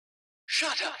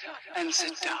Shut up and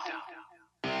sit down.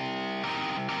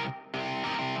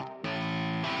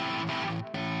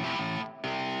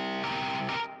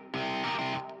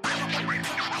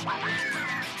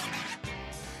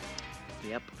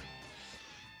 Yep.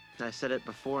 I said it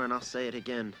before and I'll say it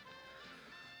again.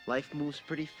 Life moves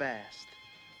pretty fast.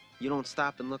 You don't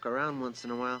stop and look around once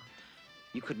in a while,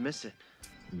 you could miss it.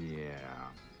 Yeah.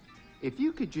 If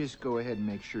you could just go ahead and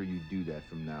make sure you do that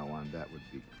from now on, that would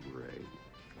be great.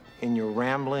 In your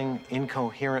rambling,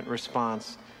 incoherent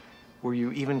response, were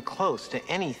you even close to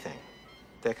anything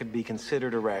that could be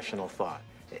considered a rational thought?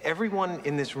 Everyone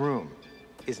in this room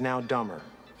is now dumber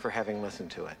for having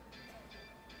listened to it.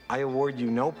 I award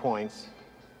you no points,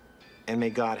 and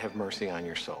may God have mercy on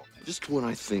your soul. Just when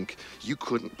I think you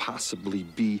couldn't possibly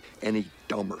be any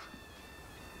dumber,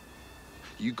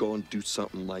 you go and do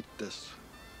something like this.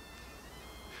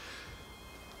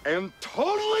 And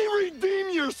totally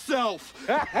redeem yourself!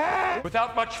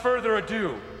 Without much further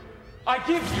ado, I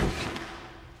give you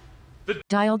the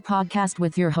Dialed Podcast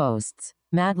with your hosts,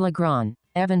 Matt Legrand,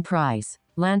 Evan Price,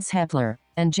 Lance Hepler,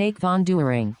 and Jake Von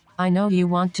Duering. I know you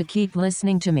want to keep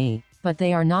listening to me, but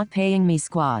they are not paying me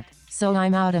squat, so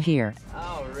I'm out of here.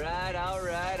 All right.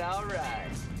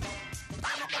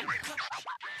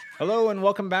 Hello and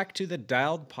welcome back to the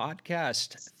Dialed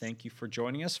Podcast. Thank you for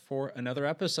joining us for another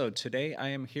episode. Today I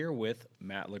am here with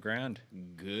Matt Legrand.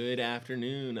 Good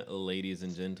afternoon, ladies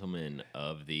and gentlemen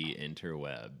of the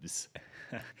interwebs.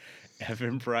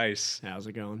 Evan Price. How's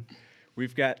it going?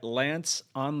 We've got Lance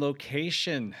on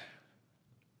location.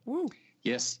 Woo.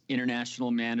 Yes, international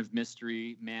man of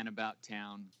mystery, man about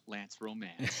town, Lance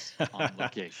Romance on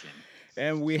location.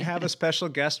 And we have a special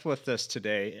guest with us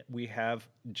today. We have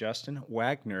Justin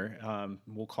Wagner.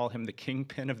 We'll call him the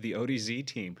kingpin of the ODZ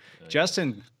team.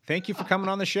 Justin, thank you for coming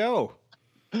on the show.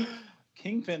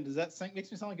 Kingpin, does that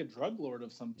makes me sound like a drug lord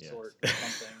of some sort or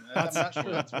something? I'm not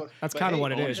sure that's kind of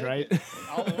what it is, right?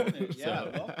 I'll own it. Yeah,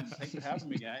 welcome. Thanks for having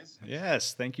me, guys.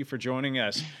 Yes, thank you for joining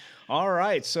us. All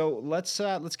right, so let's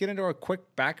get into our quick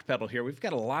backpedal here. We've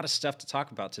got a lot of stuff to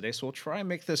talk about today, so we'll try and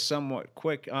make this somewhat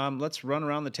quick. Let's run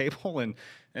around the table and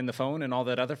the phone and all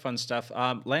that other fun stuff.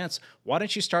 Lance, why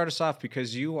don't you start us off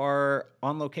because you are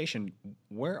on location.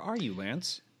 Where are you,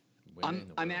 Lance?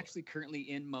 I'm actually currently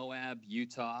in Moab,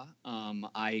 Utah.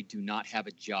 I do not have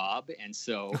a job, and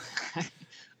so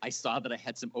I saw that I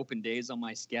had some open days on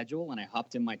my schedule, and I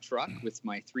hopped in my truck with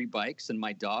my 3 bikes and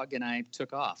my dog, and I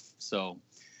took off. So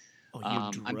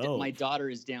my daughter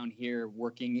is down here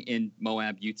working in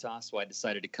Moab, Utah, so I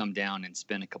decided to come down and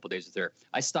spend a couple days with her.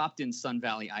 I stopped in Sun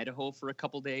Valley, Idaho for a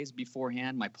couple days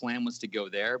beforehand. My plan was to go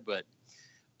there, but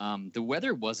the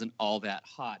weather wasn't all that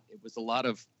hot. It was a lot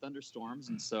of thunderstorms,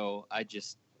 and so I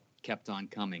just kept on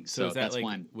coming. So is that that's like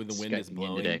why I'm when the wind is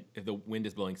blowing? If the wind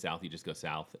is blowing south, you just go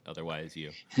south. Otherwise,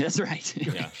 you. That's right.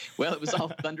 Yeah. Well, it was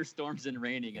all thunderstorms and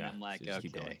raining, and I'm like, so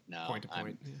okay, no, Point to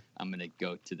point. I'm gonna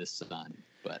go to the sun.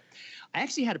 But I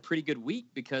actually had a pretty good week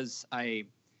because I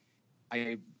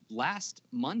last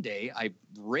Monday I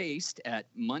raced at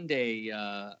Monday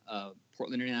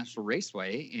Portland International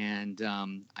Raceway, and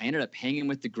I ended up hanging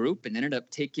with the group and ended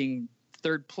up taking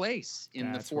 3rd place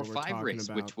in the 4-5 race,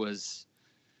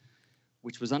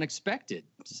 which was unexpected.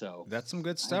 So that's some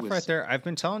good stuff right there. I've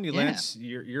been telling you, Lance,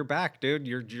 you're back, dude.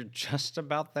 You're just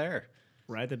about there.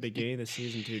 Right at the beginning of the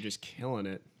season, too, just killing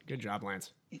it. Good job,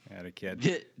 Lance. Had a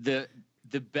kid.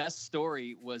 The best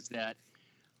story was that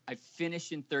I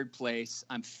finished in 3rd place.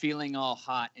 I'm feeling all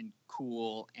hot and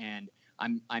cool, and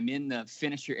I'm in the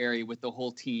finisher area with the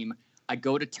whole team. I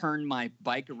go to turn my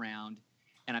bike around,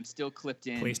 and I'm still clipped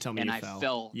in. Please tell me and you I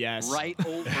fell. Yes. Right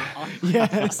over on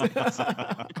yes.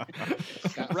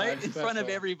 right in front of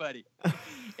everybody.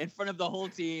 In front of the whole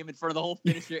team, in front of the whole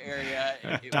finisher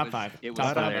area. Top 5. It was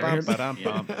hilarious.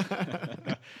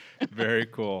 Very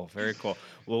cool. Very cool.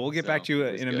 Well, we'll get back to you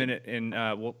in a minute, and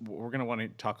we're going to want to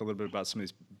talk a little bit about some of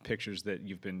these pictures that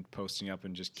you've been posting up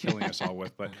and just killing us all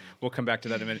with, but we'll come back to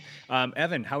that in a minute.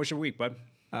 Evan, how was your week, bud?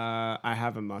 I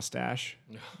have a mustache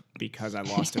because I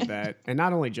lost a bet, and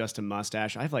not only just a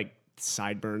mustache, I have like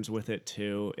sideburns with it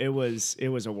too. It was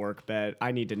a work bet.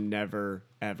 I need to never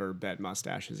ever bet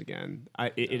mustaches again.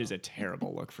 It is a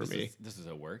terrible look for me. This is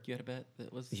a work you had a bet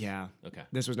that was. Yeah. Okay.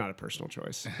 This was not a personal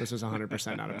choice. This was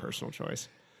 100% not a personal choice.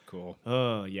 Cool.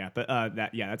 Oh yeah, but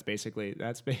that's basically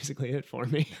it for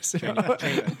me. So.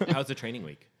 How's the training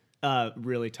week?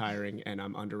 Really tiring, and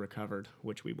I'm under recovered,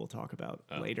 which we will talk about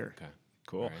later. Okay.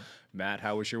 Cool. Right. Matt,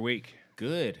 how was your week?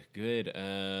 Good.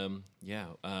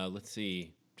 Let's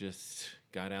see. Just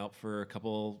got out for a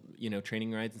couple,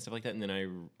 training rides and stuff like that, and then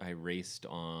I raced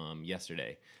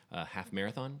yesterday, half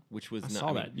marathon, which was I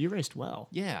saw that. You raced well.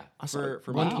 Yeah, I saw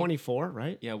for 124,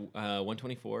 right? Yeah,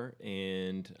 124,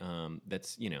 and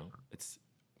that's it's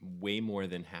way more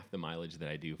than half the mileage that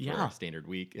I do for a standard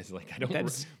week. It's like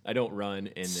I don't run,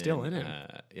 and still then, in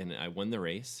it. And I won the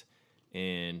race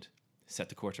and set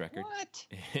the course record. What?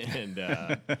 And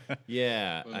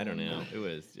yeah, I don't know.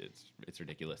 It's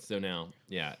ridiculous. So now,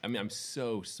 yeah, I mean, I'm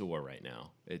so sore right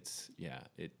now.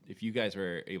 If you guys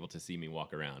were able to see me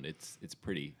walk around, it's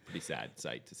pretty sad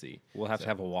sight to see. We'll have to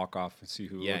have a walk off and see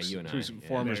whose I.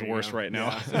 form is worse right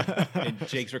now. And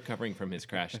Jake's recovering from his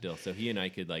crash still, so he and I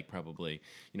could probably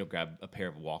grab a pair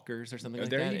of walkers or something like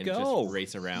there that you and go. just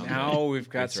race around. Now we've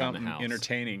got race around the something house.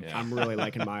 entertaining. Yeah. I'm really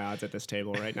liking my odds at this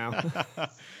table right now.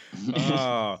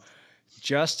 Oh,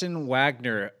 Justin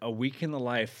Wagner, a week in the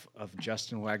life of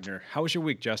Justin Wagner. How was your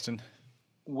week, Justin?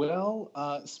 Well,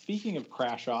 speaking of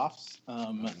crash offs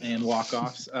and walk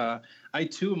offs, I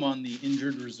too am on the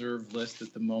injured reserve list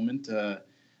at the moment.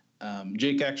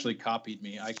 Jake actually copied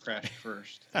me. I crashed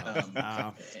first,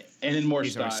 and in more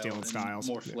These are style, stealing styles.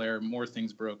 more flair, more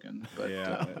things broken.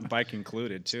 But bike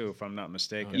included too, if I'm not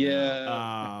mistaken.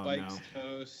 bike's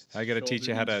toast. I got to teach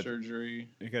you how to surgery.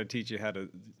 I got to teach you how to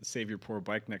save your poor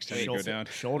bike next time you go down.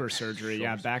 Shoulder surgery,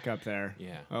 yeah, back up there.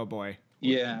 Yeah. Oh boy.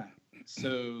 Yeah.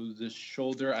 So the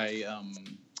shoulder, I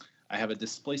have a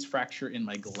displaced fracture in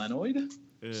my glenoid.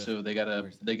 Ugh. So they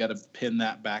gotta pin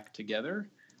that back together.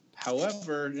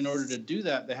 However, in order to do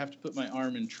that, they have to put my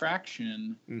arm in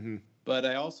traction. Mm-hmm. But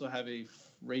I also have a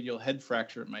radial head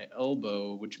fracture at my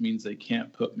elbow, which means they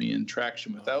can't put me in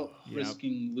traction without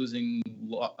risking losing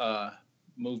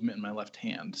movement in my left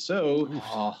hand. So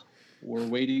we're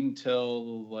waiting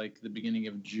till the beginning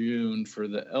of June for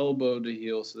the elbow to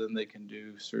heal, so then they can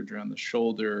do surgery on the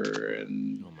shoulder.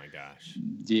 And oh my gosh,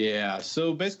 yeah.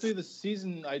 So basically, the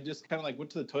season I just kind of went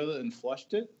to the toilet and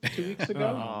flushed it 2 weeks ago.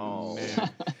 Oh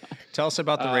man! Tell us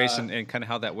about the race and kind of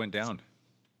how that went down.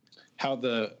 How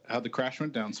the crash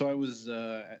went down. So I was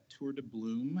at Tour de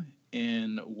Bloom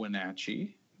in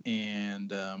Wenatchee,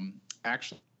 and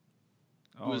actually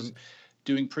was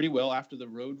doing pretty well after the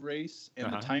road race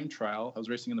and the time trial. I was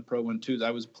racing in the Pro 1-2s. I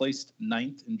was placed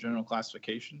 9th in general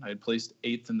classification. I had placed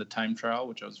 8th in the time trial,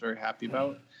 which I was very happy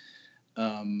about.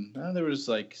 There was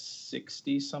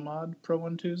 60 some odd Pro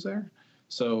 1-2s there.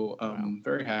 So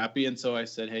very happy. And so I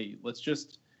said, hey, let's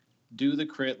just do the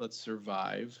crit. Let's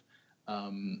survive.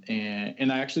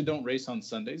 And I actually don't race on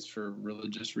Sundays for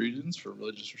religious reasons, for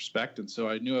religious respect. And so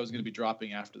I knew I was going to be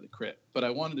dropping after the crit. But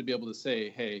I wanted to be able to say,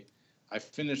 hey, I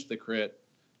finished the crit.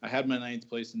 I had my 9th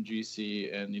place in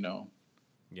GC, and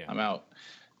I'm out.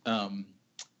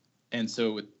 And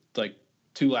so with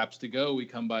 2 laps to go, we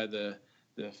come by the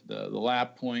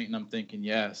lap point, and I'm thinking,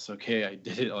 yes, okay, I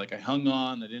did it. I hung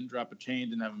on. I didn't drop a chain.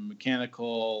 Didn't have a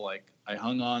mechanical. I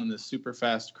hung on in this super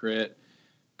fast crit.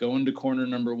 Go into corner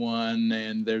number 1,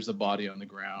 and there's a body on the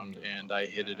ground, and I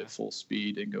hit it at full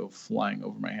speed and go flying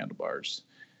over my handlebars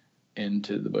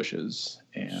into the bushes,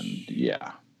 and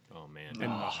yeah. Oh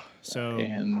man!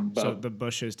 So the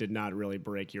bushes did not really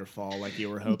break your fall like you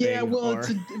were hoping. Yeah, well,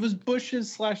 it was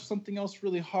bushes / something else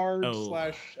really hard /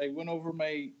 I went over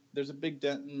there's a big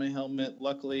dent in my helmet.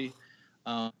 Luckily,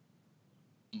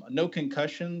 no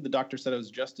concussion. The doctor said I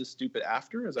was just as stupid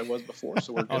after as I was before,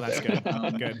 so we're good. Oh, that's good.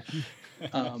 Good.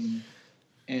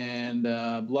 And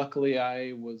luckily,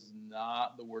 I was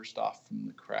not the worst off from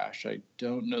the crash. I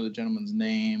don't know the gentleman's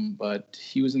name, but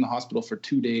he was in the hospital for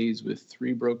 2 days with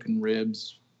 3 broken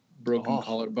ribs, broken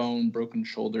collarbone, broken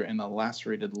shoulder, and a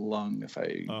lacerated lung, if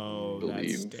I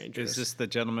believe. That's dangerous. Is this the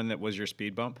gentleman that was your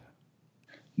speed bump?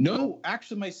 No,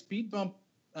 actually, my speed bump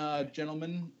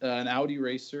gentleman, an Audi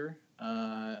racer.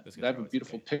 I have a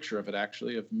beautiful picture of it,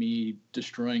 actually, of me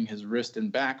destroying his wrist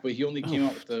and back, but he only came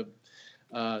out with the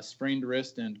snapped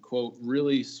wrist and, quote,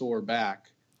 really sore back.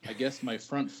 I guess my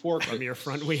front fork from your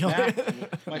front wheel.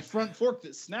 My front fork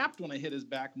that snapped when I hit his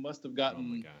back must have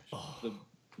gotten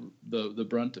the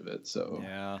brunt of it. So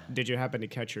yeah. Did you happen to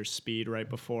catch your speed right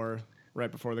before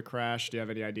the crash? Do you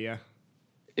have any idea?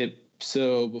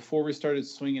 So before we started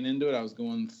swinging into it, I was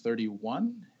going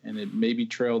 31, and it maybe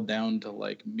trailed down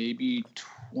to maybe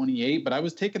 28, but I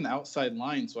was taking the outside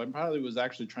line, so I probably was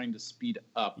actually trying to speed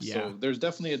up. Yeah. So there's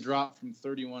definitely a drop from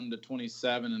 31 to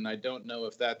 27, and I don't know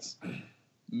if that's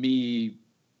me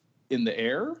in the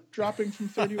air dropping from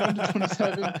 31 to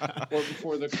 27 or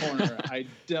before the corner. I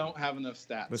don't have enough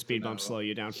stats. The speed bumps slow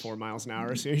you down 4 miles an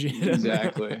hour as soon as you hit it.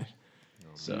 Exactly.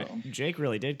 So Jake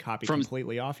really did copy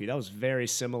completely off you. That was very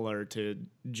similar to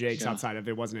Jake's outside of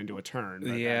it wasn't into a turn.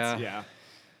 Yeah.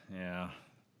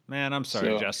 Man, I'm sorry,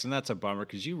 So- Justin. That's a bummer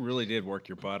because you really did work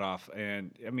your butt off.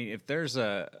 And I mean, if there's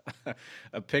a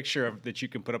picture of that you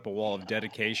can put up a wall of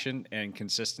dedication and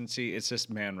consistency, it's this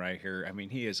man right here. I mean,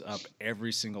 he is up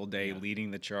every single day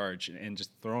leading the charge and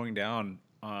just throwing down,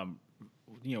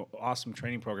 awesome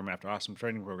training program after awesome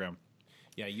training program.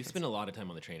 Yeah, you spend a lot of time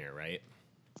on the trainer, right?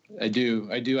 I do.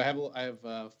 I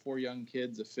have 4 young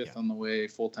kids, a 5th on the way,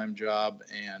 full-time job,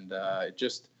 and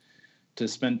just to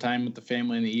spend time with the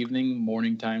family in the evening.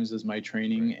 Morning times is my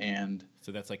training, and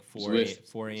So that's like 4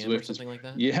 Zwift- a.m. or Zwift is- something like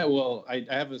that? Yeah, well, I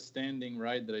have a standing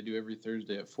ride that I do every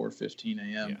Thursday at 4:15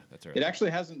 a.m. Yeah, that's right. It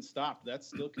actually hasn't stopped. That's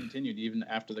still continued even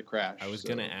after the crash. I was so-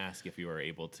 going to ask if you were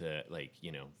able to,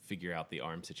 figure out the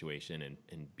arm situation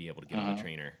and be able to get on the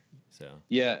trainer. So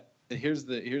Yeah, here's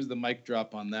the mic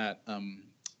drop on that.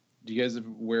 Do you guys are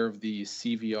aware of the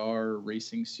CVR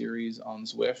racing series on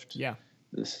Zwift? Yeah.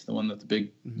 This is the one with the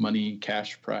big money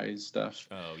cash prize stuff.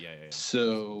 Oh, yeah.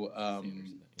 So,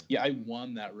 I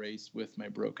won that race with my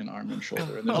broken arm and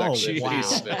shoulder. And there's Oh, actually a wow.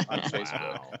 video of it on Facebook.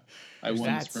 Wow. I won the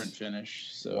That's- sprint finish.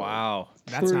 So Wow.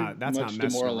 That's pretty not much messing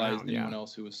demoralized around. anyone Yeah.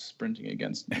 else who was sprinting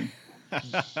against me.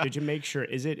 Did you make sure?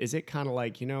 Is it kind of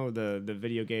like the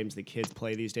video games the kids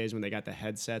play these days when they got the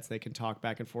headsets they can talk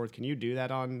back and forth? Can you do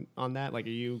that on that? Like, are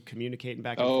you communicating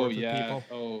back and Oh forth yeah. with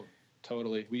people? Oh,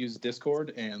 totally. We use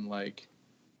Discord and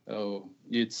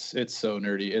it's so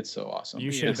nerdy. It's so awesome.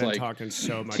 You should have It's been like talking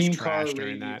so much team trash car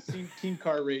during radio, that. Team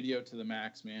car radio to the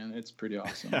max, man. It's pretty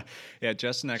awesome. Yeah,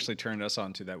 Justin actually turned us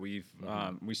on to that. We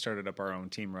started up our own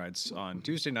team rides on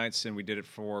Tuesday nights, and we did it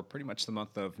for pretty much the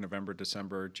month of November,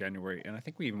 December, January, and I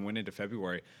think we even went into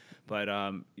February. But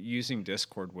using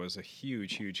Discord was a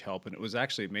huge help, and it was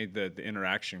actually made the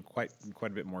interaction quite a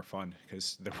bit more fun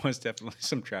because there was definitely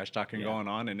some trash talking going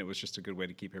on, and it was just a good way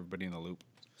to keep everybody in the loop.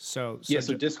 So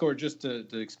Discord, just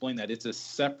to explain that, it's a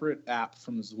separate app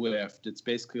from Zwift. It's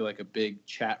basically like a big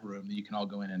chat room that you can all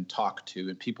go in and talk to,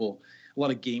 and a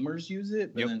lot of gamers use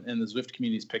it, and the Zwift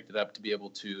community's picked it up to be able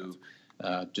to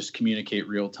just communicate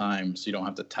real time, so you don't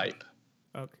have to type.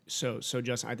 Okay, so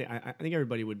Justin, I think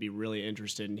everybody would be really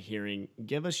interested in hearing.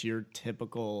 Give us your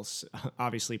typical,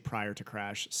 obviously prior to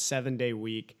crash, 7-day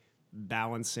week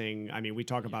balancing. I mean, we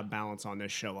talk about balance on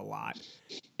this show a lot,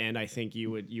 and I think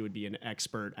you would be an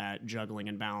expert at juggling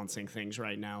and balancing things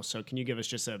right now. So can you give us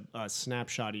just a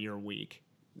snapshot of your week,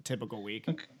 typical week?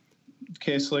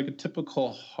 Okay, so like a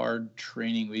typical hard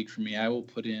training week for me, I will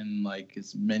put in like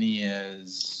as many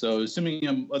as, so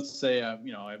assuming let's say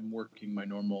I'm working my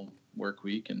normal work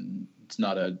week, and it's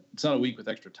not a week with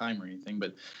extra time or anything,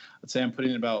 but let's say I'm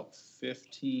putting in about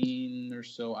 15 or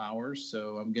so hours.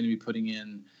 So I'm going to be putting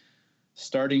in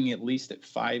starting at least at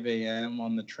 5 a.m.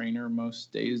 on the trainer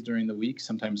most days during the week,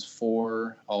 sometimes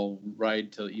 4. I'll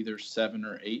ride till either 7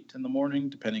 or 8 in the morning,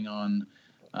 depending on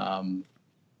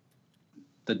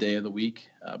the day of the week.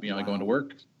 I go into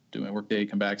work, do my work day,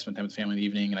 come back, spend time with the family in the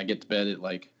evening, and I get to bed at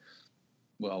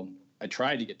I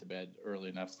try to get to bed early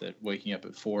enough that waking up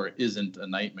at 4 isn't a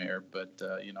nightmare. But,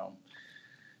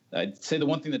 I'd say the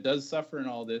one thing that does suffer in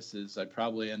all this is I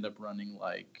probably end up running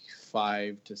like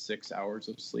 5 to 6 hours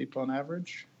of sleep on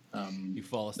average. You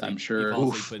fall asleep. I'm sure you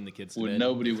fall asleep putting the kids to bed.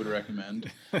 Nobody would recommend.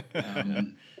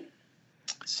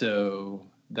 So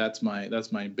that's my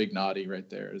big naughty right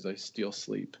there, is I steal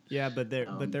sleep. Yeah, but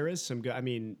there is some good. I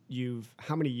mean,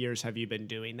 how many years have you been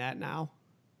doing that now?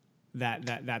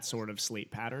 That sort of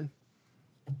sleep pattern.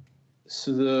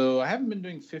 So I haven't been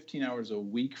doing 15 hours a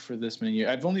week for this many years.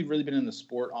 I've only really been in the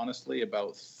sport, honestly,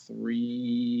 about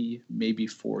 3, maybe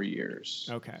 4 years.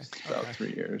 Okay. About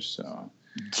 3 years. So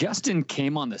Justin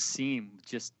came on the scene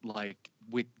just like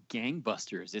with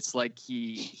gangbusters. It's like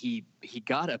he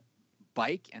got a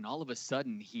bike, and all of a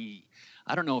sudden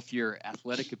I don't know if your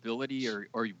athletic ability or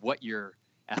what your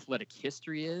athletic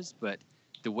history is, but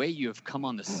the way you have come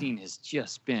on the scene has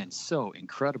just been so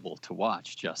incredible to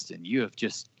watch, Justin. You have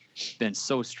just been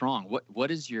so strong.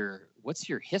 What's your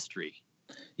history?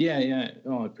 Yeah.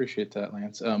 Oh, I appreciate that,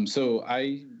 Lance. So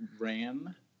I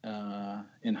ran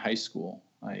in high school.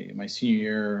 My senior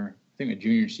year, I think my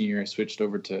junior, senior year, I switched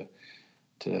over to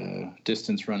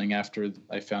distance running after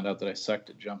I found out that I sucked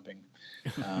at jumping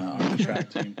on the track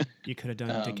team. You could have done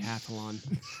a decathlon.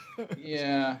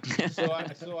 Yeah.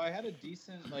 So I had a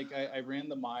decent, I ran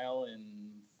the mile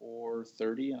in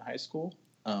 4:30 in high school.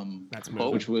 That's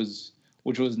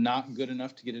which was not good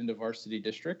enough to get into varsity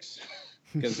districts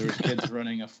because there was kids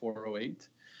running a 4:08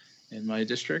 in my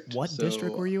district. What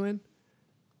district were you in?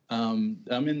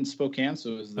 I'm in Spokane,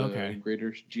 so it's the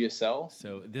greater GSL.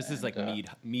 So this is like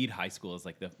Meade High School is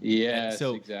like the yes.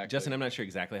 So exactly. Justin, I'm not sure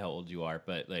exactly how old you are,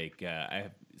 but like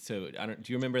do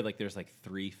you remember like there's like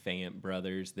 3 Fayant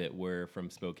brothers that were from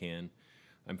Spokane?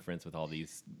 I'm friends with all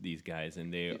these guys,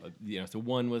 and they so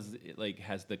one was like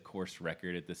has the course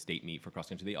record at the state meet for cross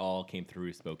country. They all came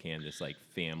through Spokane, this like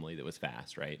family that was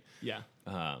fast, right? Yeah.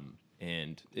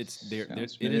 And it's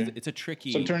it's a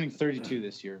tricky. So I'm turning 32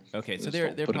 this year. Okay, so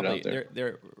they're probably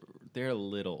they're a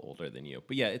little older than you,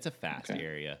 but yeah, it's a fast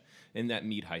area. And that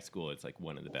Meade High School, it's like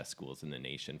one of the best schools in the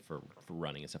nation for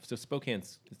running and stuff. So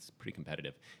Spokane's it's pretty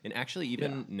competitive, and actually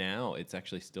even now it's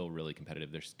actually still really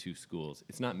competitive. There's 2 schools.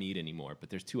 It's not Meade anymore, but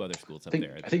there's 2 other schools up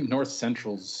there. I think North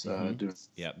Central's doing.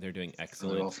 Yeah, they're doing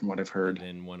excellent. Well, from what I've heard. And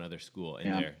then one other school,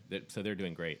 and they're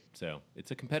doing great. So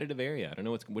it's a competitive area. I don't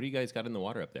know what do you guys got in the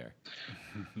water up there?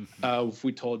 If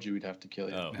we told you, we'd have to kill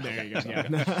you. Oh, there you go. Yeah.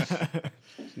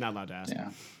 Not allowed to ask.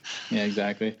 Yeah,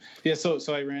 exactly. Yeah, so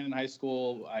I ran in high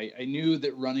school. I knew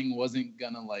that running wasn't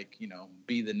gonna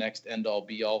be the next end all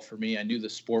be all for me. I knew the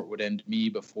sport would end me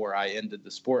before I ended the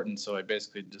sport, and so I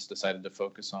basically just decided to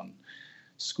focus on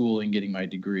school and getting my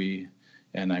degree.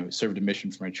 And I served a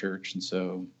mission for my church, and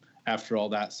so after all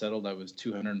that settled, I was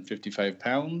 255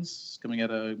 pounds coming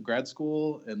out of grad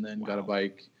school, and then got a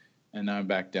bike, and now I'm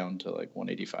back down to like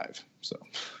 185. So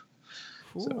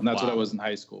and that's what I was in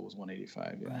high school, was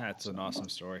 185. Yeah. That's an awesome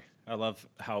story. I love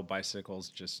how bicycles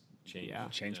just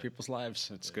change people's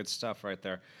lives. It's good stuff right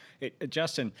there.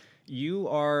 Justin, you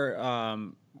are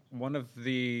one of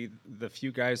the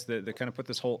few guys that kind of put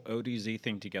this whole ODZ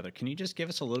thing together. Can you just give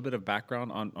us a little bit of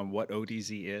background on what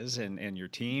ODZ is and your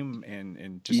team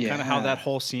and just kind of how that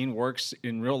whole scene works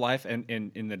in real life and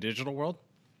in the digital world?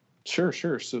 Sure.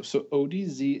 So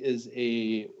ODZ is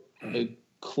a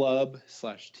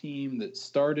club/team that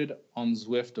started on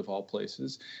Zwift of all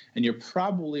places, and you're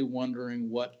probably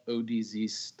wondering what ODZ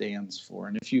stands for.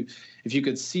 And if you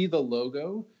could see the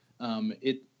logo,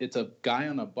 it's a guy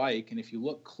on a bike, and if you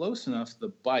look close enough, the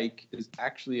bike is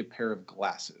actually a pair of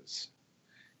glasses.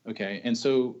 Okay, and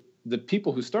so the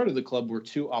people who started the club were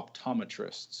 2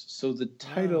 optometrists. So the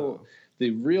title. The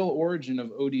real origin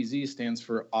of ODZ stands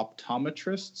for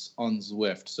optometrists on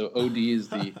Zwift. So OD is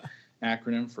the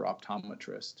acronym for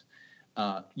optometrist.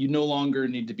 You no longer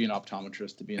need to be an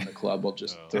optometrist to be in the club. I'll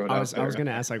just throw it out there. I was going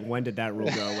to ask, when did that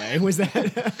rule go away? Was that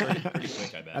pretty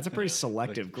quick? I bet. That's a pretty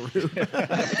selective group.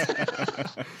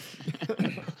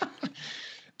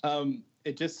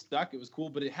 It just stuck. It was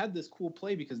cool, but it had this cool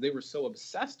play because they were so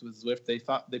obsessed with Zwift. They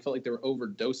felt like they were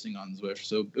overdosing on Zwift.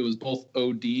 So it was both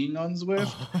ODing on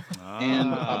Zwift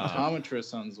and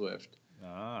optometrists on Zwift.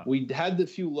 We had the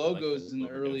few logos in the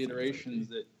early iterations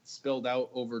that spelled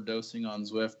out overdosing on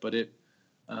Zwift, but it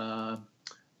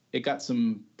got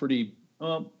some pretty.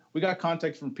 We got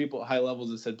contact from people at high levels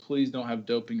that said, "Please don't have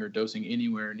doping or dosing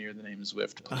anywhere near the name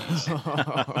Zwift, please."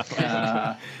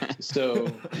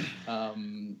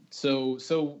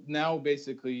 So now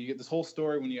basically you get this whole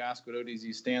story when you ask what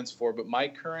ODZ stands for. But my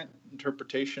current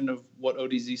interpretation of what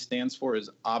ODZ stands for is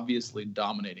obviously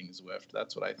dominating Zwift.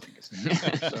 That's what I think it stands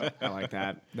for. So, I like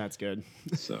that. That's good.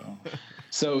 So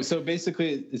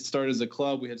basically it started as a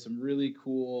club. We had some really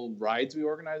cool rides we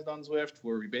organized on Zwift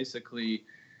where we basically.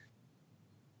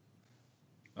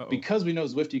 Because we know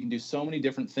Zwift, you can do so many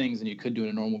different things than you could do in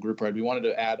a normal group ride. We wanted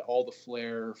to add all the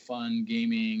flair, fun,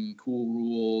 gaming, cool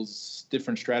rules,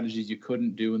 different strategies you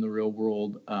couldn't do in the real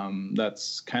world.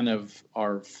 That's kind of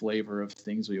our flavor of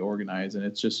things we organize, and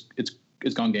it's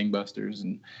gone gangbusters.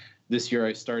 And this year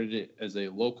I started it as a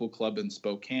local club in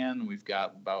Spokane. We've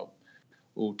got about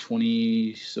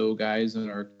 20 so guys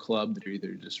in our club that are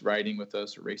either just riding with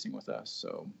us or racing with us.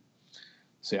 So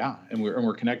yeah, and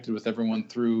we're connected with everyone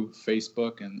through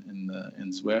Facebook and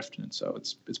Zwift, and so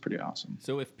it's pretty awesome.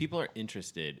 So if people are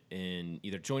interested in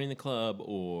either joining the club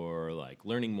or like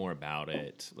learning more about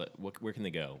it, where can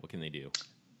they go? What can they do?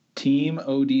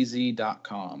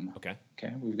 TeamODZ.com. Okay.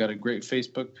 We've got a great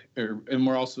Facebook, and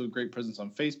we're also a great presence on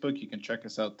Facebook. You can check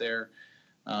us out there.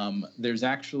 There's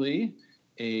actually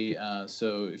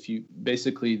so if you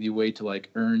basically the way to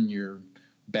like earn your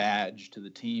badge to the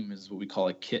team is what we call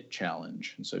a kit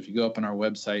challenge. And so if you go up on our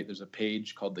website, there's a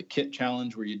page called the Kit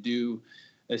Challenge where you do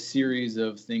a series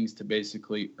of things to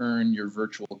basically earn your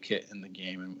virtual kit in the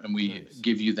game. And we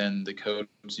give you then the code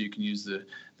so you can use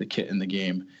the kit in the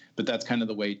game. But that's kind of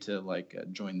the way to like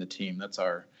join the team. That's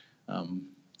our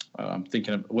I'm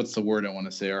thinking of what's the word I want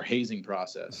to say, our hazing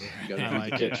process. You got to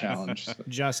do the kit challenge. So.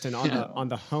 Justin, on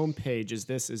the home page, is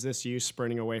this you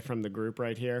sprinting away from the group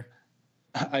right here?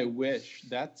 I wish.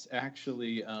 That's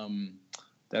actually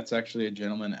That's actually a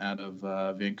gentleman out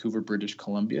of Vancouver, British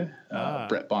Columbia,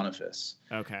 Brett Boniface.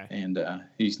 Okay. And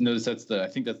he's noticed I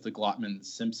think that's the Glotman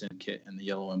Simpson kit in the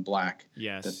yellow and black.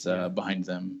 Yes. That's behind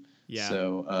them. Yeah.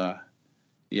 So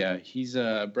he's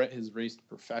Brett has raced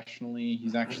professionally.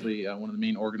 He's actually one of the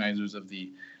main organizers of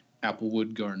the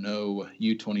Applewood Garneau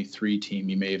U23 team.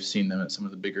 You may have seen them at some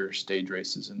of the bigger stage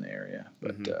races in the area.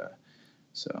 But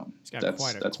so he's got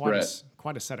that's Brett.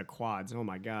 Quite a set of quads. Oh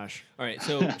my gosh. All right,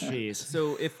 so jeez.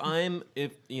 So if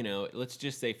let's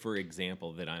just say for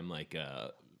example that I'm like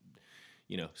a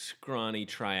scrawny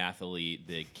triathlete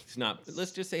that's not.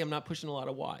 Let's just say I'm not pushing a lot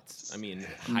of watts. I mean,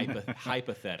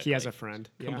 hypothetically. He has a friend.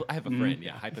 Yeah. I have a friend.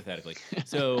 Yeah, hypothetically.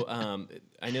 So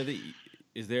I know that.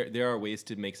 There are ways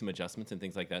to make some adjustments and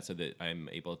things like that so that I'm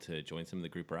able to join some of the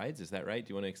group rides. Is that right? Do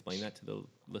you want to explain that to the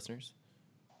listeners?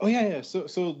 Oh yeah.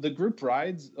 So the group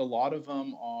rides, a lot of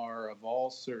them are of all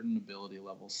certain ability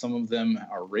levels. Some of them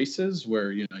are races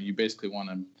where you basically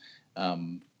want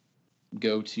to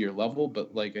go to your level.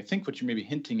 But like I think what you're maybe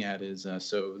hinting at is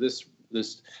so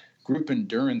this group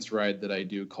endurance ride that I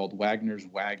do called Wagner's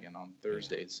Wagon on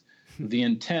Thursdays. The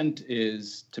intent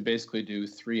is to basically do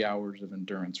 3 hours of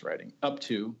endurance riding, up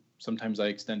to. Sometimes I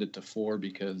extend it to 4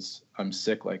 because I'm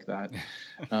sick like that.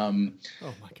 Oh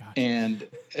my gosh! And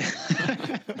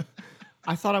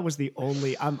I thought I was the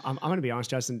only. I'm going to be honest,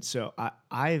 Justin. So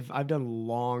I've done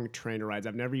long trainer rides.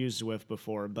 I've never used Zwift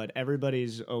before, but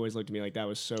everybody's always looked at me like that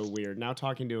was so weird. Now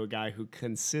talking to a guy who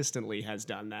consistently has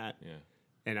done that,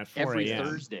 and at 4 every a.m.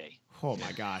 Thursday. Oh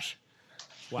my gosh!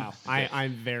 Wow,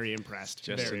 I'm very impressed.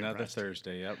 Just very another impressed.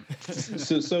 Thursday. Yep.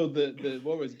 so the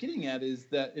what I was getting at is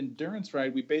that endurance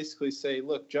ride. We basically say,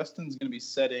 look, Justin's going to be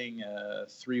setting a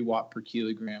 3 watt per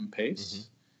kilogram pace.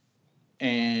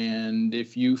 And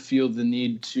if you feel the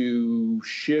need to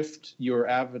shift your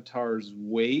avatar's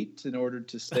weight in order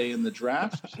to stay in the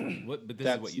draft,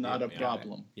 that's not a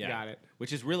problem. Yeah. Got it.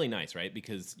 Which is really nice, right?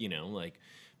 Because,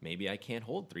 maybe I can't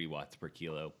hold 3 watts per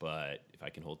kilo, but if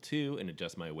I can hold 2 and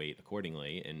adjust my weight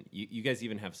accordingly, and you guys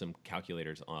even have some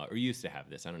calculators, or used to have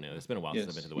this. I don't know. It's been a while since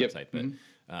I've been to the website,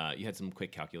 but you had some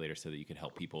quick calculators so that you could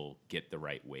help people get the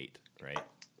right weight, right?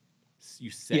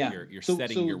 You set you're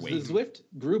setting your weight. The Zwift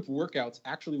group workouts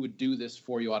actually would do this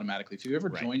for you automatically. If you've ever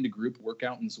joined a group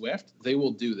workout in Zwift, they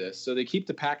will do this. So they keep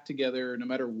the pack together no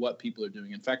matter what people are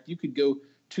doing. In fact, you could go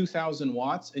 2,000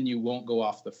 watts and you won't go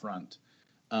off the front.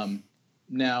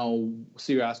 Now,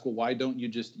 so you ask, well, why don't you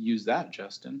just use that,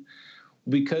 Justin?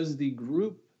 Because the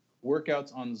group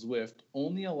workouts on Zwift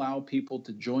only allow people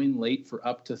to join late for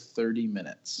up to 30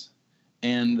 minutes.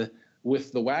 And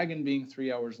with the wagon being 3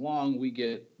 hours long, we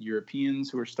get Europeans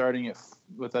who are starting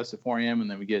with us at 4 a.m. and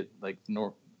then we get like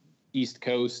East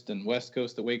Coast and West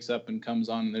Coast that wakes up and comes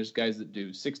on. And there's guys that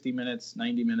do 60 minutes,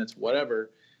 90 minutes,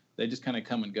 whatever. They just kind of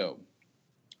come and go.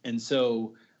 And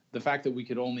so the fact that we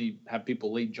could only have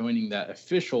people late joining that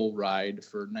official ride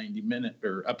for 90 minutes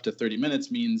or up to 30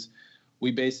 minutes means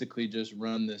we basically just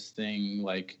run this thing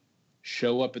like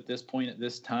show up at this point at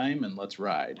this time and let's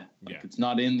ride. Like it's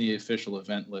not in the official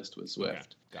event list with Zwift. Okay.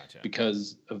 Gotcha.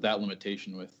 Because of that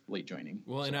limitation with late joining.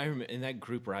 Well, and I remember, and that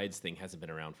group rides thing hasn't been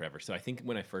around forever. So I think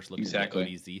when I first looked at the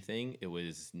ODZ thing, it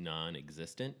was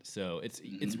non-existent. So it's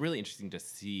really interesting to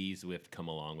see Zwift come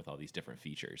along with all these different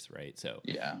features, right? So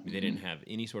they didn't have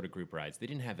any sort of group rides. They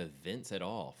didn't have events at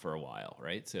all for a while,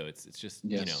 right? So it's just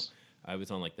I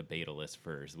was on like the beta list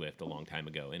for Zwift a long time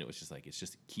ago, and it was just like it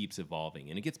just keeps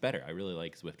evolving and it gets better. I really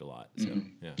like Zwift a lot. So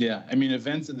yeah. I mean,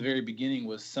 events at the very beginning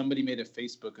was somebody made a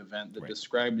Facebook event that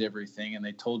described everything, and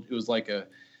they told it was like a,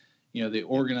 they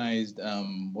organized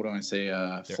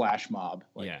flash mob.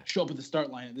 Like, show up at the start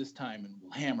line at this time and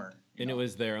we'll hammer. And it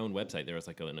was their own website. There was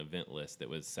like an event list that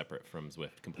was separate from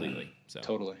Zwift completely. So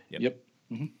totally. Yep.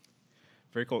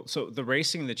 Very cool. So the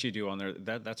racing that you do on there,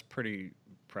 that's pretty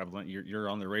prevalent. You're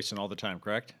on the racing all the time,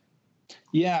 correct?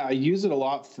 Yeah, I use it a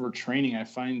lot for training. I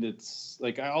find it's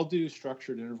like I'll do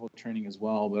structured interval training as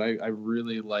well, but I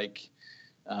really like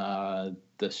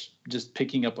just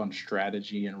picking up on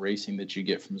strategy and racing that you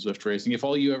get from Zwift racing. If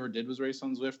all you ever did was race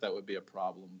on Zwift, that would be a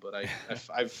problem. But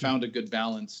I've found a good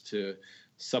balance to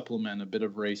supplement a bit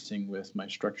of racing with my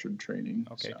structured training.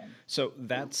 Okay. So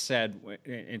that said,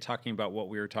 in talking about what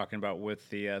we were talking about with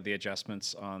the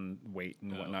adjustments on weight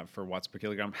and whatnot for watts per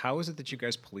kilogram, how is it that you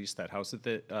guys police that? How is it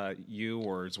that you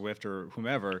or Zwift or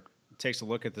whomever takes a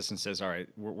look at this and says, all right,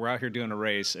 we're out here doing a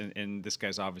race and this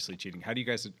guy's obviously cheating? How do you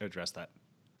guys address that?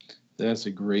 That's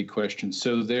a great question.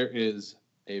 So there is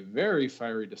a very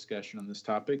fiery discussion on this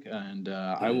topic, and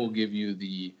I will give you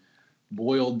the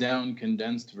boiled down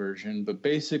condensed version, but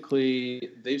basically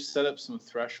they've set up some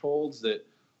thresholds that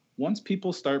once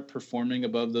people start performing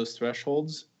above those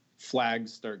thresholds,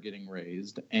 flags start getting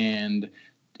raised. And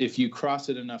if you cross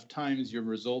it enough times, your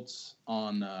results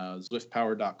on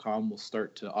ZwiftPower.com will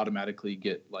start to automatically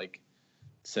get like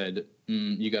said,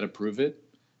 you got to prove it.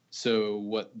 So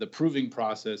what the proving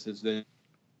process is, then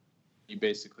you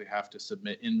basically have to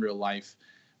submit in real life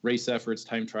race efforts,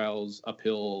 time trials,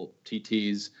 uphill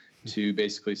TTs to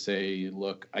basically say,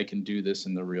 look, I can do this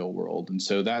in the real world. And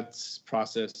so that's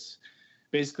process.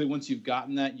 Basically, once you've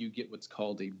gotten that, you get what's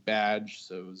called a badge.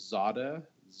 So ZADA,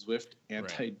 Zwift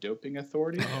Anti-Doping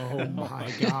Authority. Oh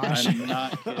my gosh. I'm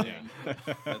not kidding.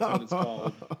 That's what it's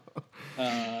called.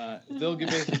 They'll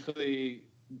basically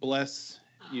bless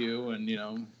you, and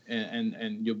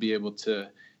and you'll be able to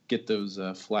get those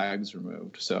flags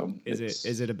removed. So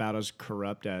is it about as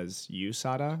corrupt as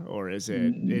USADA, or is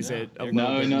it a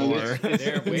little bit no, more?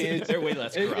 They're way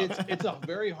less corrupt. It's a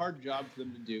very hard job for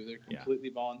them to do. They're completely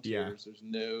volunteers. There's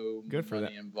no Good for money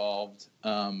that. involved.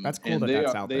 That's cool and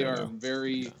that's out they there. are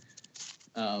very,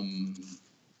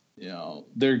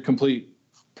 they're complete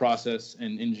process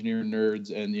and engineer nerds,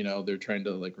 and they're trying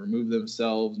to like remove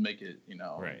themselves, make it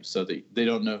so they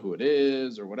don't know who it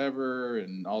is or whatever,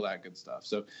 and all that good stuff.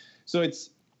 So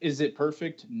is it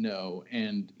perfect? No.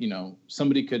 And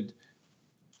somebody could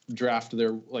draft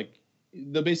their, like,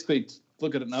 they'll basically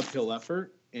look at an uphill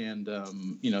effort and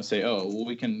say, oh well,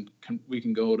 we can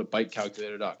go to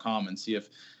bikecalculator.com and see if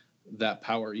that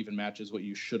power even matches what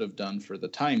you should have done for the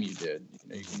time you did.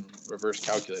 You can reverse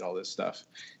calculate all this stuff.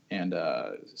 And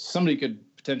somebody could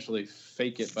potentially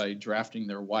fake it by drafting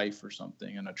their wife or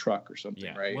something in a truck or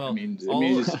something, right? Well,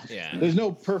 there's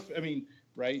no perfect.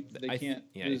 Right? They can't.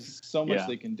 Yeah, there's so much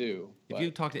they can do. If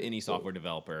you talk to any software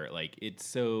developer, like it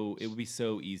would be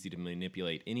so easy to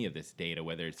manipulate any of this data,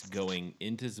 whether it's going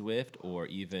into Zwift or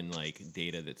even like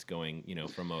data that's going,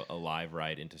 from a live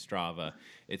ride into Strava.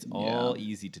 It's all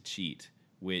easy to cheat,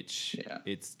 which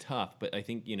it's tough. But I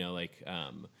think you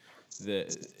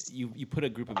put a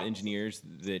group of engineers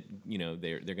that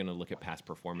they're going to look at past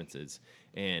performances,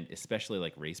 and especially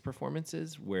like race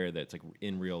performances where that's like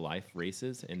in real life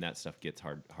races, and that stuff gets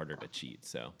harder to cheat.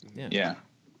 So Yep.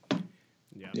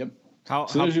 So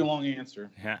there's your long answer.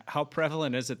 How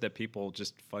prevalent is it that people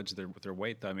just fudge their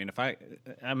weight, though? I mean, if I'm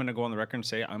going to go on the record and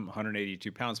say I'm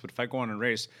 182 pounds, but if I go on a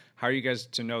race, how are you guys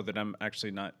to know that I'm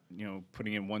actually not,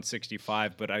 putting in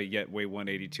 165, but I yet weigh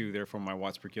 182, therefore my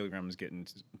watts per kilogram is getting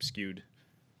skewed?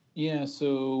 Yeah,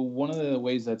 so one of the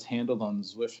ways that's handled on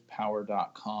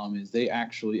ZwiftPower.com is they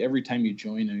actually, every time you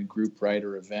join a group ride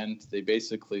or event, they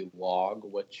basically log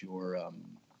what your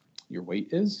weight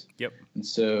is. Yep. And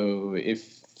so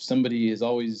if somebody is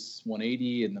always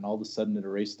 180 and then all of a sudden at a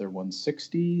race they're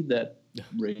 160, that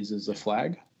raises a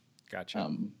flag.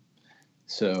 Gotcha.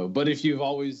 But if you've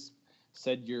always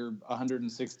said you're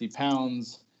 160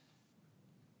 pounds,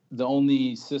 the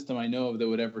only system I know of that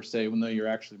would ever say, well, no, you're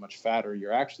actually much fatter,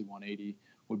 you're actually 180,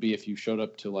 would be if you showed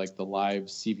up to like the live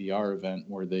CVR event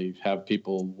where they have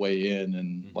people weigh in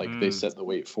and like they set the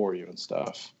weight for you and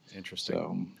stuff.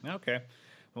 Interesting. Okay.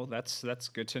 Well, that's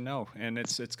good to know, and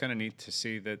it's kind of neat to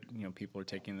see that people are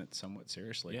taking it somewhat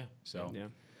seriously. Yeah. So,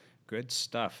 good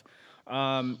stuff.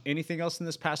 Anything else in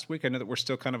this past week? I know that we're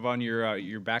still kind of on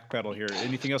your back pedal here.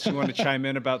 Anything else you want to chime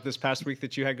in about this past week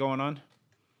that you had going on?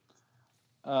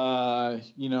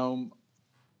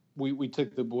 We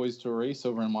took the boys to a race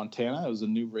over in Montana. It was a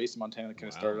new race in Montana that kind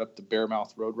of started up the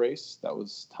Bearmouth Road Race. That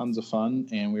was tons of fun,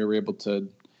 and we were able to.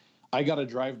 I got to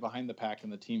drive behind the pack in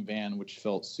the team van, which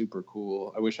felt super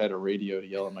cool. I wish I had a radio to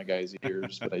yell in my guys'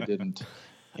 ears, but I didn't.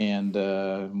 And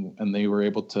they were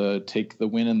able to take the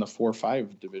win in the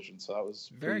 4-5 division, so that was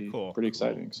very cool, pretty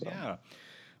exciting. So yeah.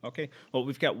 Okay. Well,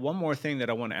 we've got one more thing that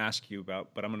I want to ask you about,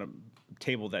 but I'm going to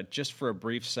table that just for a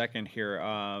brief second here,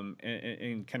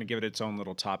 and kind of give it its own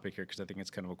little topic here, because I think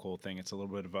it's kind of a cool thing. It's a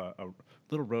little bit of a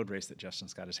little road race that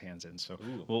Justin's got his hands in. So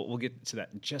we'll get to that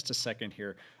in just a second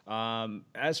here.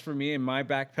 As for me and my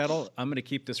back pedal, I'm going to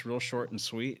keep this real short and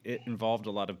sweet. It involved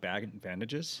a lot of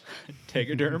bandages,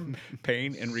 tegaderm,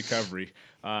 pain, and recovery.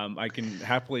 I can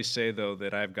happily say, though,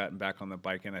 that I've gotten back on the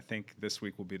bike, and I think this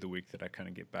week will be the week that I kind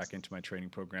of get back into my training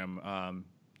program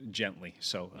gently.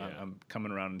 So I'm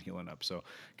coming around and healing up. So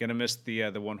gonna miss the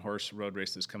one horse road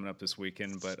race that's coming up this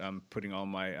weekend, but I'm putting all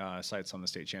my sights on the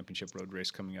state championship road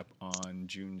race coming up on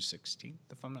June 16th,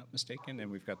 if I'm not mistaken. And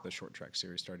we've got the short track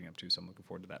series starting up too, so I'm looking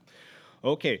forward to that.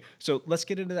 Okay, so let's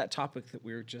get into that topic that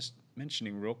we were just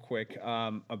mentioning real quick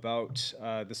about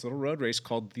this little road race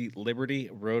called the Liberty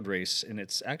Road Race. And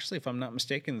it's actually, if I'm not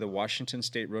mistaken, the Washington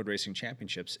State Road Racing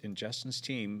Championships. And Justin's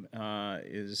team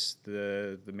is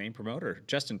the main promoter.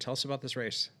 Justin, tell us about this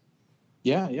race.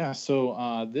 Yeah.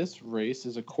 So this race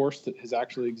is a course that has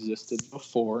actually existed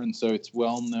before, and so it's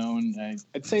well known.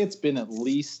 I'd say it's been at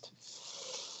least,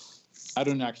 I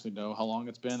don't actually know how long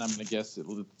it's been. I'm going to guess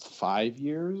it's 5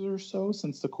 years or so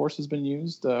since the course has been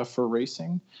used for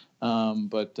racing.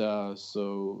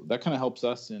 So that kind of helps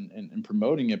us in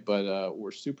promoting it, but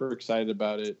we're super excited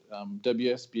about it.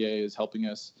 WSBA is helping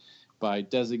us by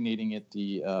designating it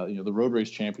the road race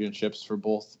championships for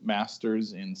both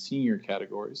masters and senior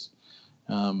categories.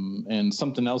 And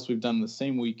something else we've done the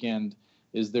same weekend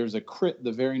is there's a crit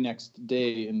the very next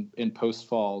day in Post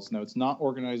Falls. Now, it's not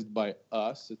organized by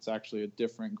us. It's actually a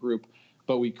different group.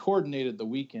 But we coordinated the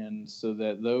weekend so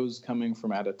that those coming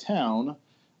from out of town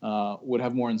would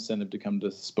have more incentive to come to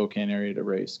the Spokane area to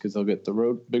race, because they'll get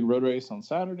the big road race on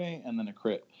Saturday and then a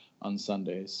crit on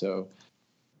Sunday. So,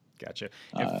 gotcha.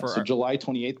 July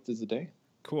 28th is the day.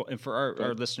 Cool. And for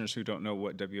our listeners who don't know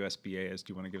what WSBA is,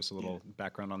 do you want to give us a little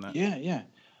background on that? Yeah.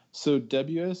 So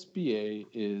WSBA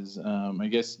is, I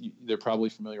guess they're probably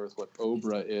familiar with what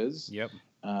OBRA is. Yep.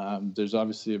 There's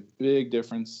obviously a big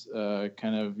difference.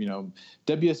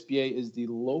 WSBA is the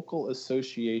local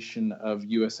association of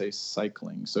USA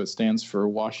Cycling. So it stands for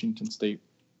Washington State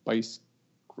Bike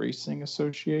Racing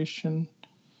Association.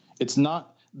 It's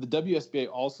not. The WSBA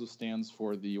also stands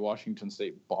for the Washington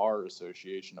State Bar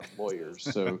Association of Lawyers.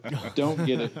 So don't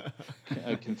get it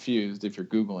confused if you're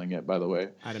Googling it, by the way.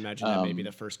 I'd imagine that may be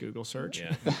the first Google search.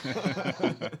 Yeah.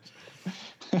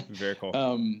 Very cool.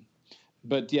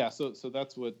 But yeah, so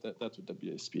that's what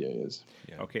WSBA is.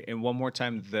 Yeah. Okay, and one more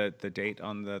time, the date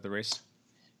on the race?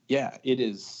 Yeah, it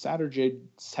is Saturday,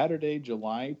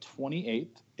 July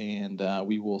 28th, and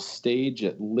we will stage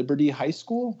at Liberty High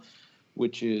School,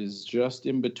 which is just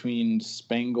in between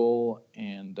Spangle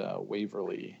and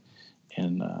Waverly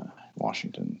in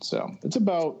Washington. So it's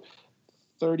about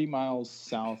 30 miles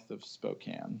south of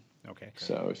Spokane. Okay.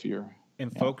 So if you're...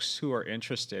 And folks who are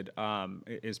interested,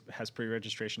 has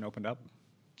pre-registration opened up?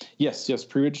 Yes.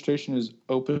 Pre-registration is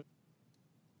open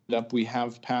up. We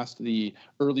have passed the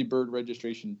early bird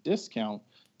registration discount,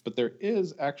 but there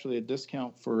is actually a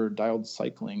discount for Dialed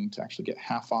Cycling to actually get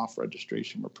half off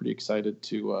registration. We're pretty excited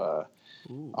to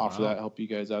offer that, help you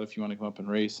guys out if you want to come up and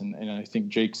race. And I think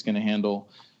Jake's going to handle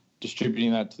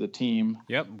distributing that to the team.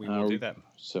 Yep, we will do that.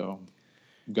 So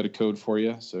we've got a code for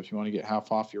you. So if you want to get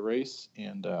half off your race,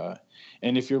 and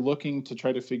if you're looking to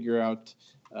try to figure out,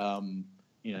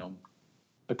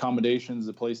 accommodations,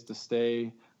 a place to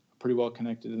stay, pretty well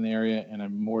connected in the area, and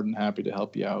I'm more than happy to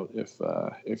help you out if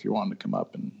you're wanting to come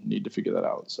up and need to figure that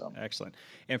out. So excellent.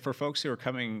 And for folks who are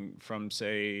coming from,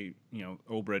 say,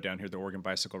 OBRA down here, the Oregon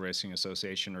Bicycle Racing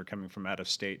Association, or coming from out of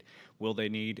state, will they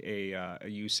need a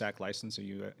USAC license, a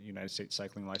United States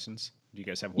Cycling license? Do you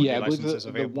guys have one-day licenses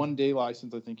available? The one-day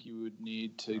license I think you would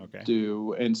need to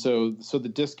do, and so the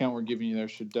discount we're giving you there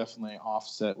should definitely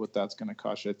offset what that's going to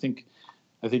cost you. I think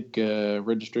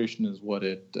registration is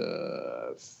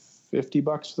 $50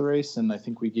 for the race, and I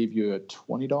think we gave you a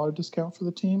 $20 discount for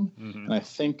the team. Mm-hmm.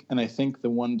 And I think the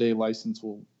one-day license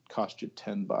will cost you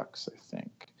 $10. I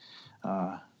think.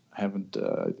 I haven't.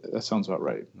 That sounds about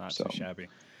right. Not too shabby.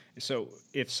 So,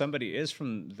 if somebody is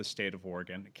from the state of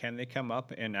Oregon, can they come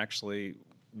up and actually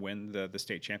win the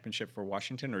state championship for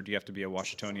Washington, or do you have to be a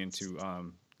Washingtonian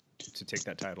to take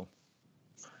that title?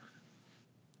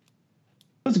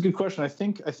 That's a good question. I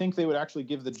think they would actually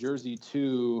give the jersey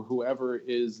to whoever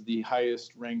is the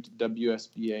highest ranked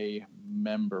WSBA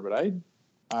member. But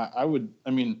I would. I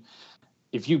mean,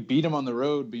 if you beat him on the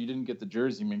road but you didn't get the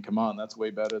jersey, I mean, come on, that's way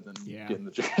better than getting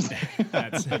the jersey.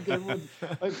 That's come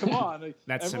on.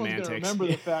 That's everyone's semantics. Gonna remember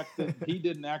the fact that he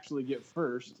didn't actually get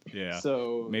first. Yeah.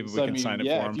 So maybe we can sign it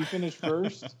for him. If you finish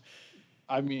first.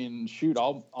 I mean, shoot,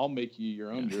 I'll make you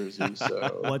your own jersey.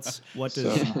 So what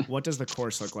does the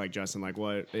course look like, Justin? Like,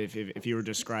 what if you were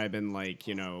describing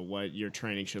what your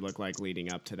training should look like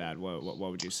leading up to that? What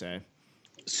would you say?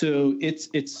 So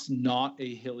it's not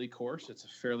a hilly course. It's a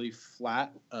fairly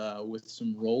flat with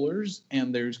some rollers,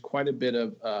 and there's quite a bit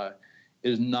of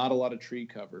there's not a lot of tree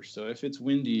cover. So if it's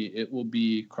windy, it will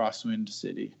be crosswind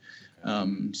city.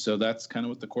 So that's kind of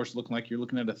what the course is looking like. You're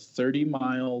looking at a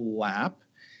 30-mile lap.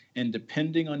 And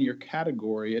depending on your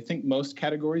category, I think most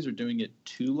categories are doing it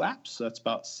 2 laps. So that's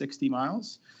about 60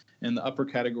 miles. And the upper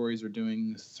categories are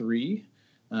doing 3.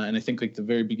 And I think the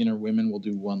very beginner women will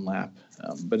do 1 lap.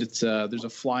 But it's there's a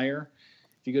flyer.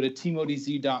 If you go to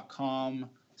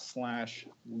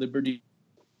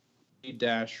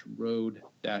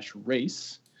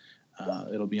teamodz.com/liberty-road-race,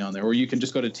 it'll be on there. Or you can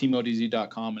just go to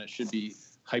teamodz.com and it should be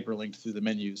hyperlinked through the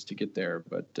menus to get there.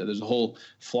 But there's a whole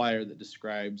flyer that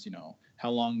describes, how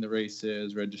long the race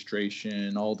is,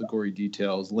 registration, all the gory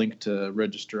details, link to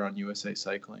register on USA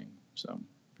Cycling. So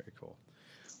very cool.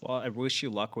 Well, I wish you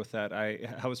luck with that.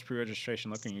 How is pre-registration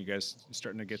looking? You guys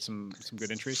starting to get some good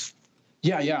entries?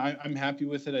 Yeah, I'm happy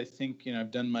with it. I think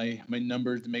I've done my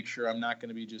numbers to make sure I'm not going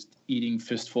to be just eating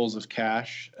fistfuls of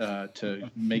cash to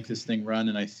make this thing run.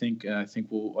 And I think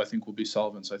we'll be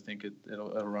solvent. So I think it'll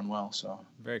run well. So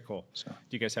very cool. So do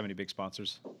you guys have any big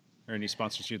sponsors or any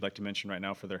sponsors you'd like to mention right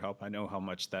now for their help? I know how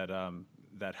much that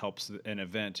helps an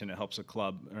event and it helps a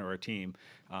club or a team.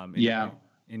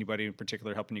 Anybody in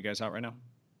particular helping you guys out right now?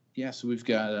 Yeah, so we've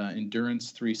got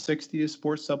Endurance 360, a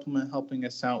sports supplement, helping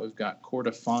us out. We've got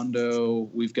Corda Fondo.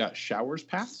 We've got Showers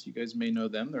Paths. You guys may know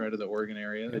them. They're out of the Oregon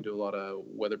area. They do a lot of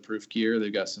weatherproof gear.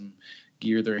 They've got some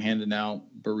gear they're handing out.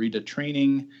 Burrito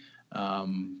Training,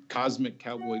 Cosmic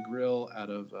Cowboy Grill out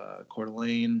of Coeur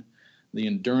d'Alene. The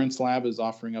Endurance Lab is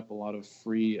offering up a lot of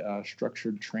free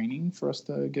structured training for us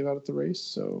to give out at the race.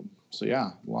 So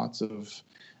yeah, lots of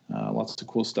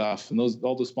cool stuff, and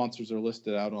all the sponsors are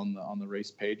listed out on the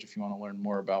race page if you want to learn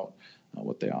more about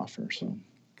what they offer. So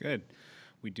good,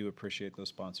 we do appreciate those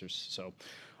sponsors. So,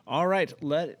 all right,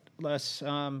 let's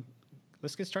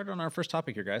get started on our first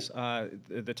topic here, guys.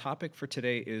 The topic for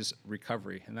today is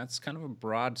recovery, and that's kind of a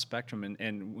broad spectrum,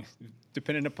 and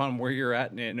depending upon where you're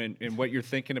at and what you're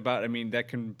thinking about, I mean, that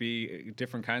can be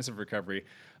different kinds of recovery.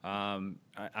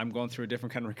 I'm going through a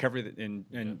different kind of recovery,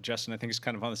 and Justin, I think, is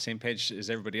kind of on the same page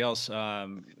as everybody else,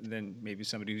 than maybe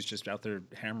somebody who's just out there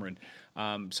hammering.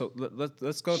 So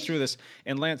let's go through this.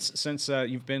 And Lance, since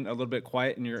you've been a little bit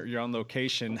quiet and you're on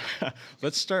location,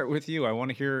 let's start with you. I want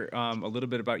to hear a little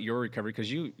bit about your recovery,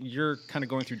 because you're kind of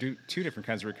going through two different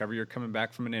kinds of recovery. You're coming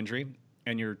back from an injury,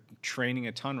 and you're training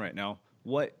a ton right now.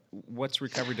 What's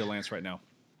recovery to Lance right now?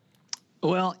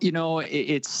 Well,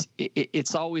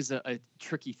 it's always a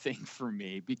tricky thing for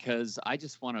me, because I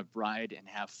just want to ride and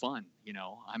have fun.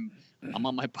 I'm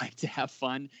on my bike to have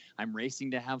fun. I'm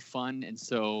racing to have fun, and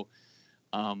so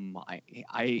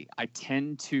I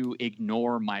tend to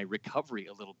ignore my recovery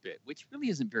a little bit, which really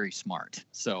isn't very smart.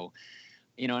 So,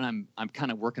 and I'm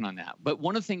kind of working on that. But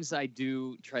one of the things I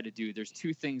do try to do, there's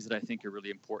two things that I think are really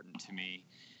important to me.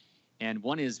 And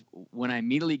one is, when I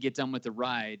immediately get done with the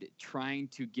ride, trying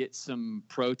to get some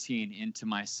protein into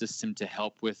my system to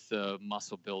help with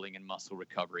muscle building and muscle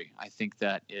recovery. I think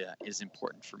that is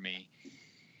important for me.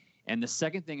 And the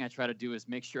second thing I try to do is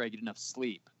make sure I get enough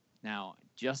sleep. Now,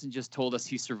 Justin just told us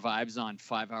he survives on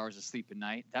 5 hours of sleep a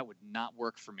night. That would not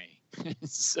work for me.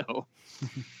 So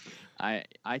I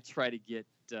try to get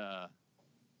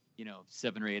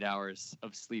 7 or 8 hours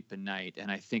of sleep a night. And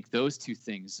I think those two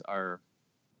things are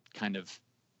kind of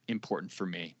important for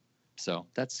me. So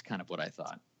that's kind of what I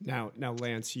thought. Now,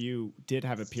 Lance, you did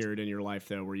have a period in your life,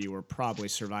 though, where you were probably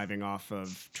surviving off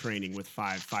of training with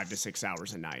 5 to 6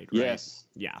 hours a night, right? Yes.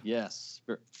 Yeah. Yes.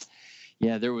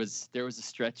 Yeah. There was a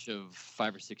stretch of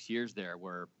 5 or 6 years there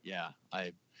where,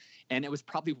 and it was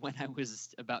probably when I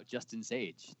was about Justin's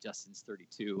age. Justin's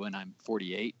 32 and I'm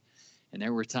 48. And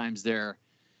there were times there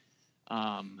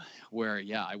where,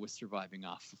 I was surviving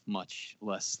off of much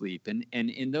less sleep. And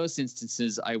in those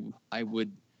instances, I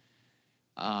would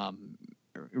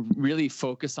really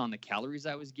focus on the calories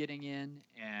I was getting in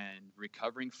and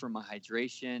recovering from my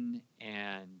hydration,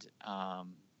 and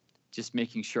just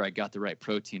making sure I got the right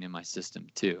protein in my system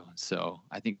too. So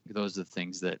I think those are the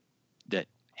things that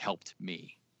helped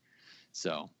me.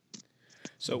 So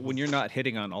when you're not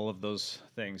hitting on all of those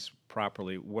things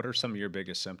properly, what are some of your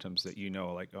biggest symptoms that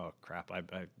like, oh crap,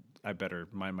 I better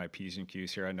mind my P's and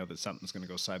Q's here. I know that something's going to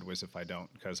go sideways if I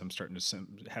don't, because I'm starting to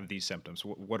have these symptoms.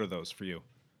 What are those for you?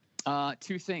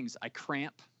 Two things. I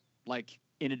cramp, like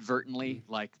inadvertently,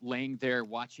 like laying there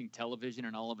watching television,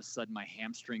 and all of a sudden my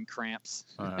hamstring cramps,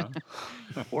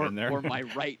 or my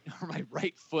right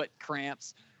foot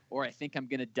cramps. Or I think I'm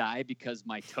going to die because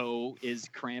my toe is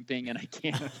cramping and I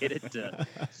can't get it to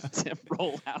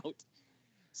roll out.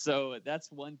 So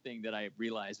that's one thing that I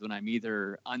realize when I'm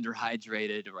either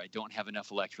underhydrated or I don't have enough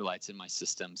electrolytes in my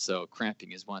system. So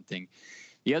cramping is one thing.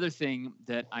 The other thing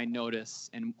that I notice,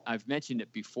 and I've mentioned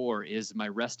it before, is my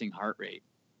resting heart rate.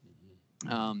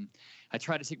 I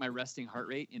try to take my resting heart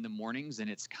rate in the mornings, and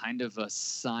it's kind of a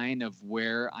sign of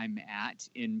where I'm at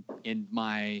in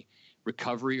my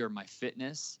recovery or my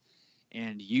fitness.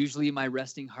 And usually my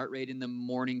resting heart rate in the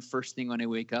morning, first thing when I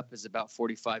wake up, is about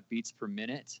 45 beats per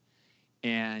minute.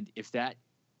 And if that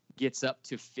gets up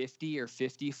to 50 or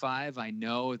 55, I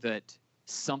know that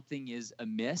something is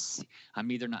amiss.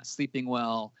 I'm either not sleeping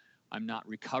well, I'm not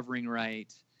recovering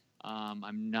right,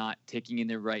 I'm not taking in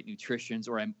the right nutritions,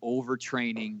 or I'm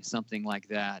overtraining, something like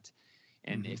that.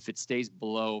 And if it stays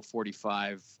below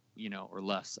 45, or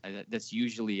less, that's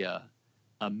usually a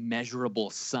measurable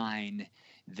sign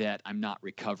that I'm not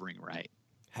recovering right.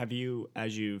 Have you,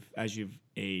 as you've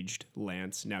aged,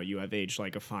 Lance? Now you have aged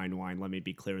like a fine wine. Let me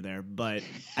be clear there. But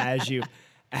as you've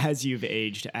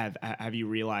aged, have you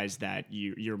realized that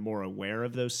you're more aware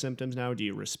of those symptoms now? Do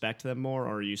you respect them more,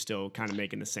 or are you still kind of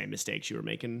making the same mistakes you were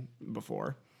making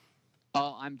before?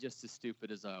 Oh, I'm just as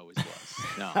stupid as I always was.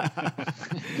 No.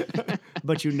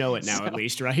 But you know it now, at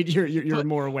least, right? You're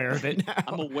more aware of it now.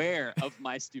 I'm aware of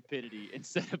my stupidity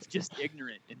instead of just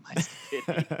ignorant in my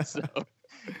stupidity.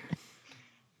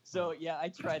 So yeah, I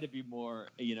try to be more,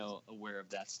 aware of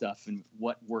that stuff and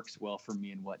what works well for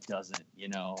me and what doesn't.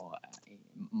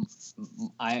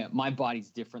 My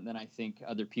body's different than I think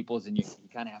other people's, and you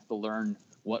kind of have to learn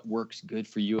what works good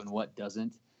for you and what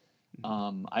doesn't.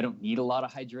 I don't need a lot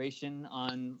of hydration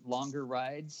on longer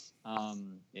rides,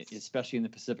 especially in the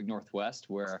Pacific Northwest,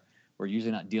 where we're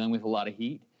usually not dealing with a lot of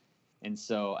heat. And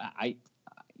so I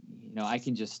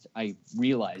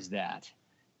realize that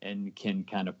and can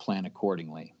kind of plan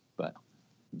accordingly. But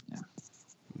yeah,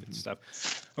 good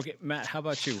stuff. Okay, Matt, how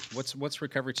about you? What's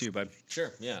recovery to you, bud?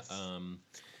 Sure. Yeah.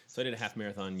 So I did a half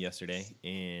marathon yesterday,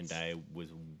 and I was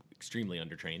extremely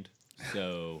undertrained.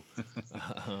 So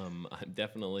I'm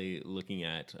definitely looking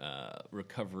at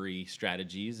recovery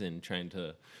strategies and trying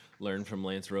to learn from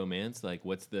Lance Romance, like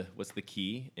what's the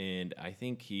key. And I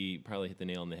think he probably hit the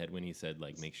nail on the head when he said,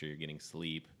 like, make sure you're getting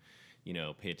sleep,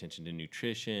 pay attention to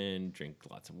nutrition, drink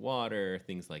lots of water,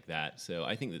 things like that. So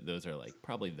I think that those are like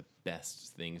probably the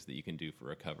best things that you can do for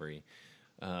recovery.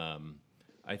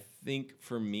 I think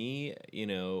for me,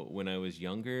 when I was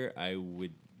younger, I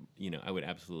would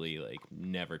absolutely like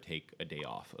never take a day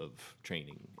off of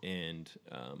training. And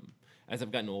as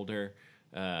I've gotten older,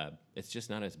 it's just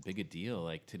not as big a deal.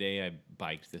 Like today I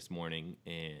biked this morning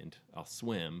and I'll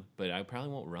swim, but I probably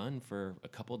won't run for a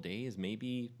couple days,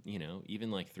 maybe,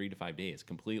 even like 3 to 5 days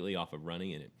completely off of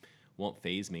running, and it won't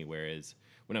faze me. Whereas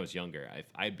when I was younger,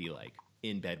 I'd be like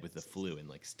in bed with the flu and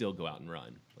like still go out and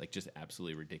run, like just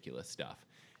absolutely ridiculous stuff.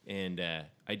 And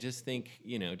I just think,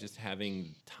 just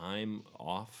having time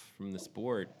off from the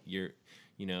sport, you're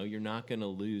not going to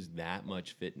lose that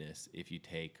much fitness if you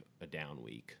take a down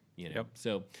week, Yep.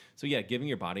 So yeah, giving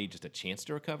your body just a chance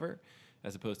to recover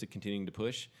as opposed to continuing to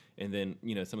push. And then,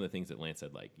 some of the things that Lance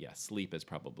said, like, yeah, sleep is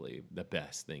probably the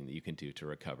best thing that you can do to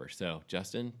recover. So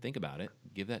Justin, think about it.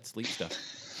 Give that sleep stuff.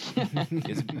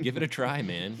 Just give it a try,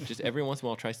 man. Just every once in a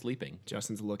while, try sleeping.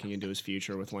 Justin's looking into his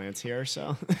future with Lance here,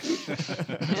 so.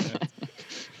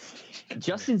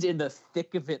 Justin's in the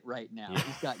thick of it right now.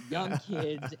 He's got young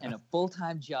kids and a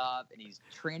full-time job, and he's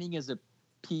training as a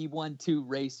P12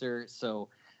 racer. So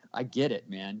I get it,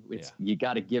 man. You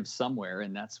got to give somewhere,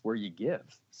 and that's where you give.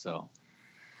 So.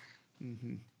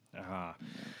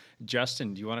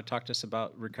 Justin, do you want to talk to us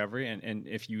about recovery and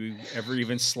if you ever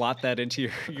even slot that into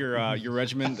your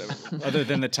regimen, other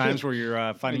than the times where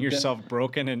you're finding yourself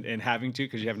broken and having to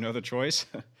because you have no other choice?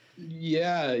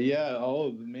 Yeah.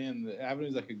 Oh man, the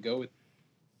avenues I could go with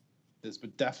this,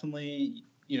 but definitely,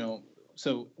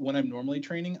 so when I'm normally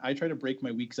training, I try to break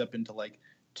my weeks up into like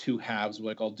 2 halves.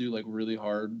 Like I'll do like really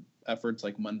hard efforts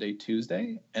like Monday,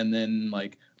 Tuesday, and then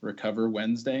like recover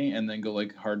Wednesday, and then go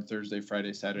like hard Thursday,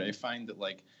 Friday, Saturday. I find that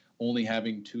like only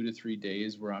having 2 to 3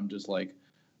 days where I'm just like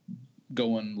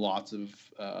going lots of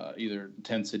either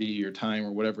intensity or time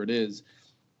or whatever it is,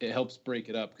 it helps break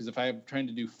it up. Because if I'm trying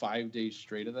to do 5 days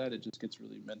straight of that, it just gets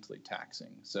really mentally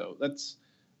taxing. So that's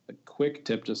a quick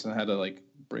tip just on how to like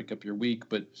break up your week.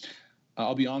 But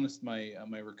I'll be honest, my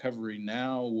recovery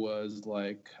now was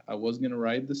like, I was going to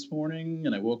ride this morning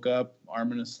and I woke up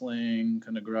arm in a sling,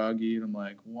 kind of groggy. And I'm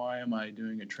like, why am I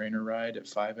doing a trainer ride at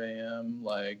 5 a.m.?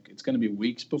 Like, it's going to be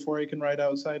weeks before I can ride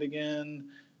outside again.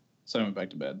 So I went back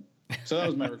to bed. So that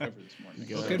was my recovery this morning.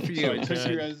 Well, good for you. So I took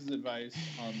your guys' advice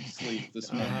on sleep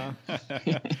this morning.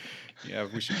 Yeah,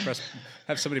 we should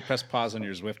have somebody press pause on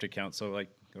your Zwift account. So like,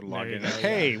 go log in. Go,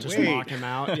 hey, just wait. lock him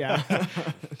out. Yeah.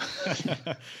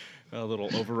 A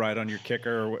little override on your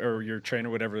kicker or your trainer,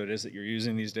 whatever it is that you're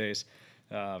using these days.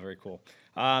 Very cool.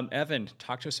 Evan,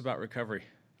 talk to us about recovery.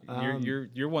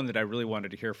 You're one that I really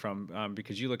wanted to hear from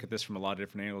because you look at this from a lot of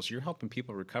different angles. You're helping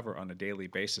people recover on a daily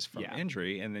basis from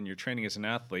injury, and then you're training as an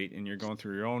athlete, and you're going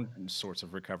through your own sorts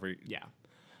of recovery. Yeah.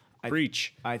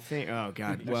 Preach. I think, oh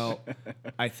God. Well,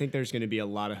 I think there's going to be a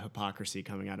lot of hypocrisy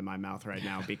coming out of my mouth right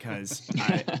now because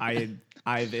I've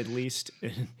at least,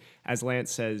 as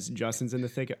Lance says, Justin's in the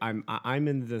thick. I'm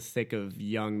in the thick of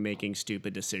young making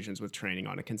stupid decisions with training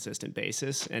on a consistent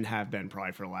basis and have been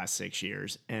probably for the last 6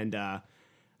 years. And I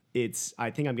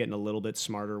think I'm getting a little bit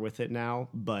smarter with it now,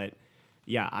 but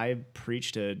Yeah, I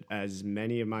preach to as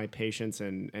many of my patients,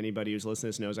 and anybody who's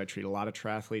listening to this knows I treat a lot of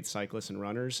triathletes, cyclists, and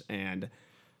runners, and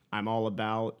I'm all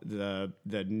about the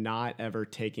not ever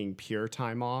taking pure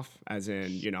time off, as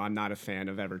in, I'm not a fan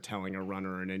of ever telling a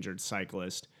runner or an injured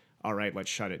cyclist, all right, let's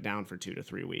shut it down for 2 to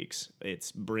 3 weeks.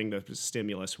 It's bring the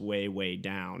stimulus way, way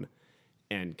down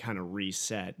and kind of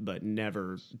reset, but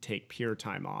never take pure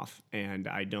time off. And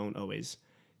I don't always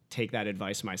take that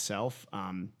advice myself.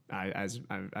 I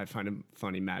find it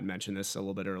funny, Matt mentioned this a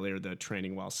little bit earlier, the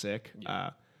training while sick.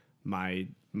 Yeah.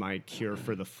 My cure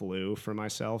for the flu for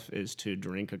myself is to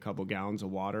drink a couple gallons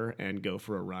of water and go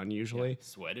for a run usually. Yeah,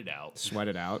 sweat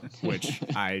it out, which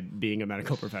being a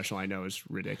medical professional, I know is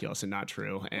ridiculous and not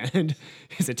true and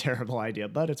is a terrible idea,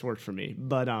 but it's worked for me.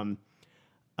 But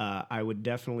I would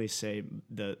definitely say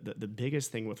the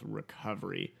biggest thing with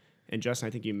recovery, and Justin, I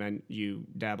think you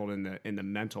dabbled in the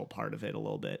mental part of it a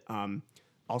little bit.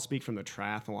 I'll speak from the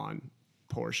triathlon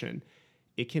portion.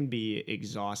 It can be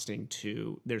exhausting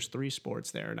there's 3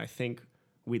 sports there, and I think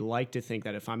we like to think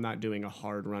that if I'm not doing a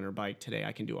hard run or bike today,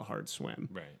 I can do a hard swim.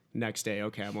 Right. Next day,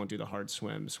 okay, I won't do the hard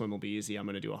swim. Swim will be easy. I'm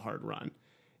going to do a hard run.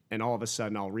 And all of a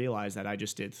sudden, I'll realize that I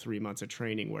just did 3 months of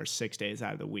training where 6 days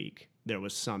out of the week, there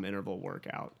was some interval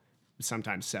workout,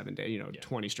 sometimes 7 days,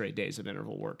 20 straight days of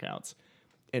interval workouts,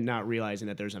 and not realizing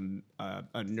that there's a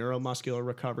neuromuscular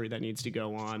recovery that needs to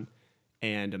go on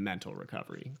and a mental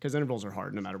recovery, because intervals are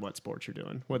hard no matter what sport you're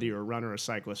doing, whether you're a runner, a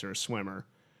cyclist, or a swimmer.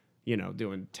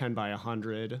 Doing 10 by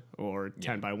 100 or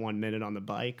 10 by 1 minute on the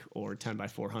bike or 10 by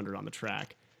 400 on the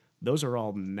track. Those are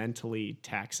all mentally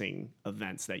taxing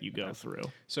events that you go through.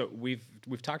 So we've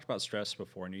talked about stress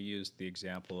before, and you used the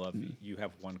example of you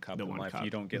have one cup in life. You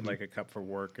don't get like a cup for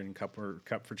work and cup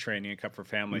for training, a cup for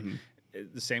family.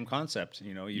 The same concept,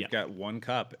 you've got one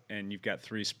cup and you've got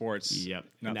 3 sports. Yep.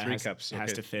 Not 3 cups.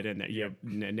 Has to fit in there. You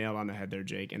nailed on the head there,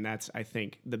 Jake. And that's, I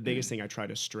think, the biggest thing I try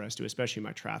to stress to, especially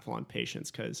my triathlon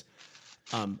patients, because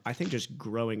I think just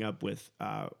growing up with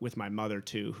my mother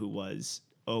too, who was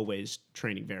always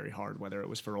training very hard, whether it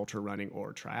was for ultra running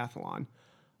or triathlon.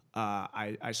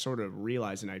 I sort of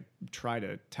realized, and I try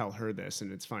to tell her this,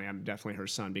 and it's funny, I'm definitely her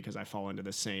son because I fall into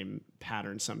the same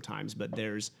pattern sometimes, but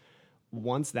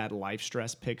once that life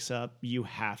stress picks up, you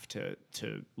have to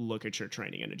look at your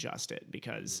training and adjust it,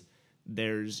 because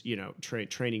there's,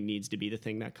 training needs to be the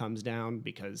thing that comes down,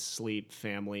 because sleep,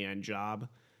 family, and job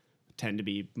tend to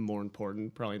be more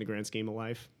important probably in the grand scheme of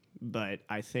life. But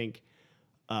I think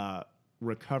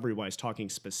recovery-wise, talking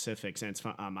specifics, and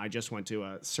I just went to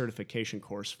a certification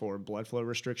course for blood flow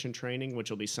restriction training, which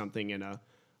will be something in a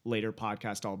later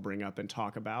podcast I'll bring up and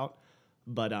talk about.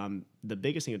 But the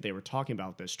biggest thing that they were talking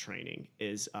about this training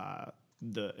is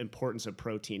the importance of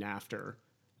protein after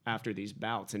these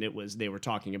bouts. And they were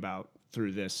talking about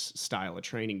through this style of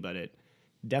training, but it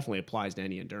definitely applies to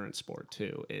any endurance sport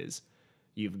too, is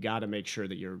you've got to make sure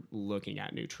that you're looking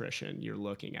at nutrition, you're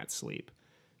looking at sleep,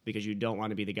 because you don't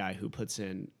want to be the guy who puts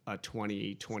in a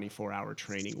 24-hour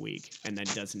training week and then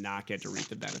does not get to reap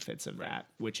the benefits of that,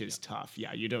 which is tough.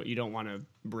 Yeah, you don't want to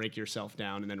break yourself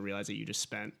down and then realize that you just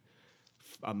spent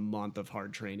a month of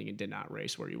hard training and did not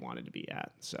race where you wanted to be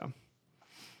at. So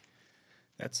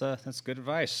that's good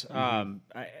advice.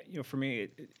 For me,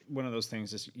 one of those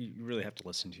things is you really have to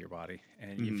listen to your body,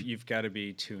 and you've got to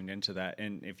be tuned into that.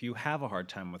 And if you have a hard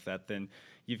time with that, then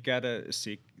you've got to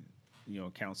seek,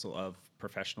 counsel of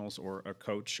professionals or a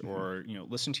coach, or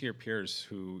listen to your peers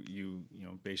who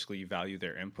basically you value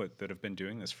their input, that have been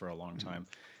doing this for a long time.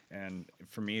 And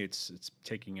for me, it's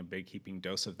taking a big heaping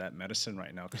dose of that medicine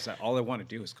right now, because all I want to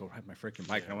do is go ride my freaking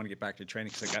bike, and I want to get back to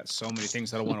training because I got so many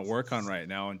things that I want to work on right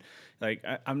now. And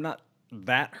I'm not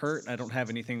that hurt. I don't have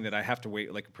anything that I have to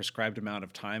wait like a prescribed amount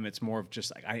of time. It's more of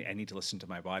just like I need to listen to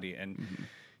my body. And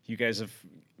you guys have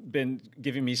been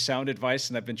giving me sound advice,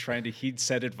 and I've been trying to heed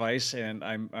said advice, and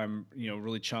I'm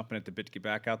really chomping at the bit to get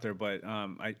back out there. But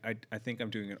I think I'm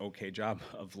doing an okay job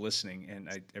of listening, and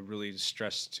I really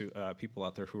stress to people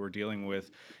out there who are dealing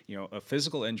with a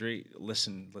physical injury.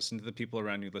 Listen to the people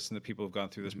around you. Listen to the people who've gone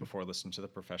through this before. Listen to the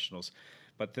professionals.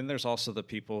 But then there's also the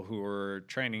people who are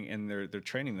training, and they're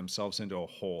training themselves into a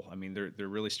hole. I mean, they're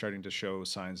really starting to show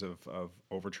signs of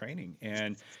overtraining.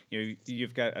 And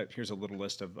you've got here's a little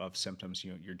list of symptoms.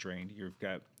 You're drained. You've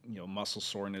got muscle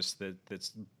soreness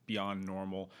that's beyond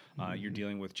normal. You're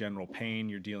dealing with general pain.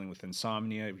 You're dealing with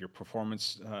insomnia. Your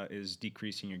performance is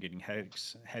decreasing. You're getting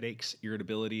headaches,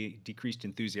 irritability, decreased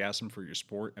enthusiasm for your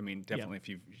sport. I mean, definitely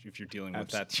if you're dealing with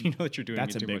that, you know that you're doing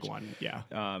that's it a too big much. one. Yeah.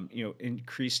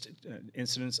 Increased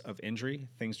incidence of injury.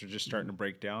 Things are just starting to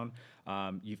break down.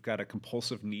 You've got a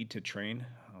compulsive need to train.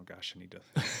 oh gosh, I need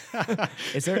to.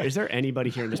 Is there anybody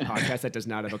here in this podcast that does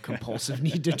not have a compulsive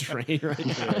need to train right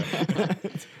now?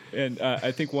 And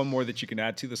I think one more that you can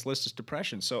add to this list is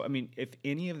depression. So, I mean, if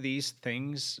any of these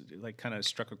things like kind of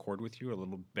struck a chord with you, a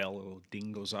little bell, a little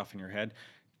ding goes off in your head,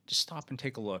 just stop and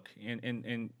take a look.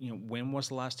 And when was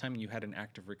the last time you had an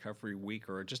active recovery week,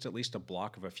 or just at least a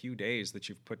block of a few days that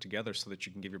you've put together so that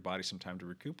you can give your body some time to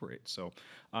recuperate? So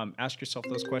ask yourself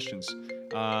those questions.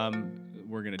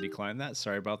 We're going to decline that.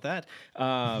 Sorry about that.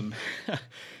 And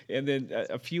then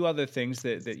a few other things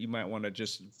that you might want to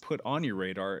just put on your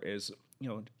radar is,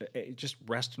 just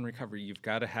rest and recovery. You've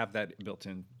got to have that built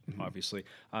in, obviously.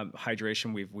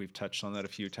 Hydration, we've touched on that a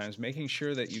few times. Making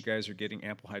sure that you guys are getting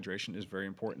ample hydration is very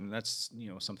important. And that's,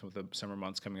 something with the summer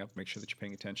months coming up. Make sure that you're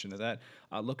paying attention to that.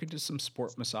 Look into some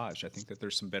sport massage. I think that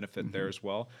there's some benefit there as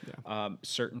well. Yeah.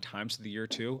 Certain times of the year,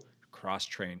 too, cross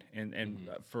train. And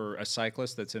for a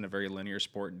cyclist that's in a very linear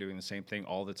sport and doing the same thing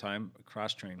all the time,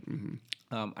 cross train.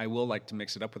 I will like to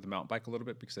mix it up with the mountain bike a little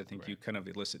bit, because I think you kind of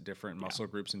elicit different muscle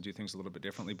groups and do things a little bit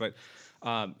differently. But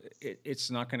it's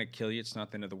not going to kill you. It's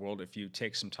not the end of the world if you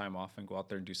take some time off and go out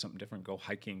there and do something different. Go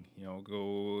hiking.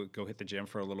 Go hit the gym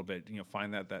for a little bit.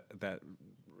 Find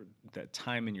that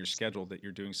time in your schedule that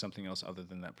you're doing something else other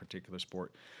than that particular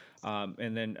sport.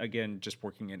 And then again, just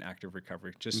working in active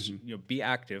recovery. Just be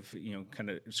active. Kind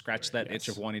of scratch that itch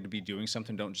of wanting to be doing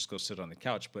something. Don't just go sit on the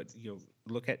couch, but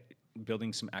look at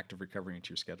building some active recovery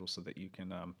into your schedule so that you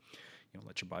can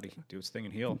let your body do its thing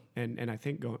and heal. And I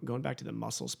think going back to the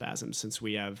muscle spasms, since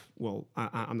we have,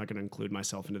 I'm not going to include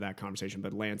myself into that conversation,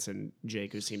 but Lance and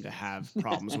Jake, who seem to have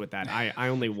problems with that. I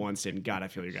only once did, and God, I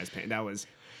feel your guys' pain. That was,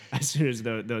 as soon as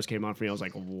those came on for me, I was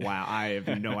like, wow, I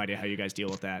have no idea how you guys deal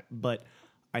with that. But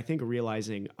I think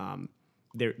realizing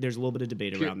there's a little bit of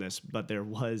debate around this, but there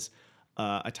was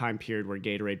a time period where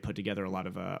Gatorade put together a lot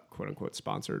of quote-unquote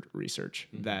sponsored research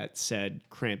that said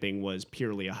cramping was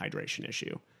purely a hydration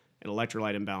issue, an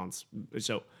electrolyte imbalance.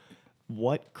 So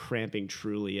what cramping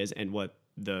truly is, and what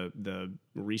the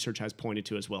research has pointed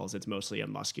to as well, is it's mostly a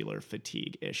muscular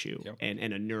fatigue issue and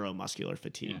a neuromuscular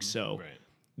fatigue. So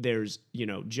there's,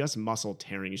 just muscle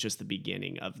tearing is just the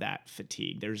beginning of that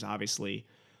fatigue. There's obviously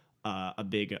a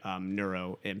big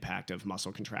neuro impact of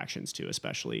muscle contractions too,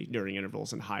 especially during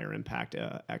intervals and higher impact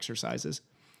exercises.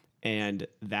 And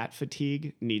that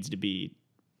fatigue needs to be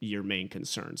your main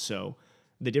concern. So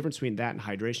the difference between that and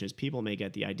hydration is people may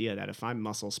get the idea that if I'm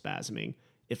muscle spasming,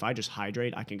 if I just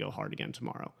hydrate, I can go hard again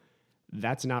tomorrow.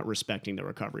 That's not respecting the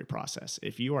recovery process.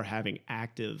 If you are having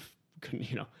active,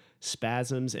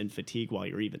 spasms and fatigue while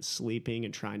you're even sleeping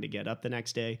and trying to get up the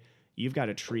next day, you've got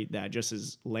to treat that, just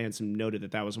as Lance noted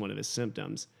that was one of his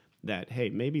symptoms, that, hey,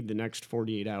 maybe the next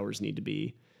 48 hours need to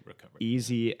be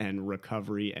easy and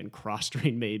recovery and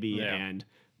cross-train maybe, and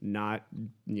not,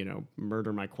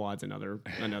 murder my quads another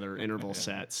interval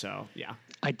set. So, yeah.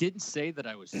 I didn't say that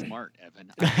I was smart,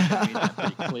 Evan. I made that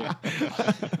pretty clear.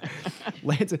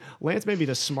 Lance may be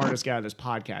the smartest guy on this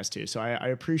podcast too, so I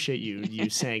appreciate you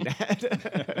saying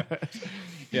that.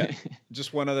 Yeah.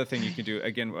 Just one other thing you can do.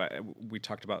 Again, we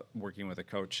talked about working with a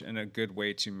coach, and a good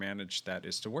way to manage that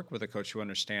is to work with a coach who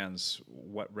understands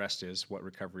what rest is, what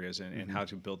recovery is, and how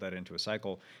to build that into a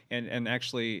cycle. And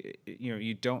actually,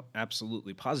 you don't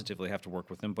absolutely positively have to work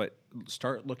with them, but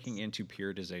start looking into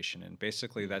periodization. And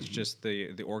basically, that's just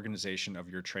the organization of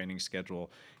your training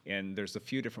schedule. And there's a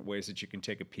few different ways that you can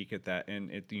take a peek at that.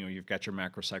 And you've got your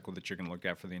macro cycle that you're going to look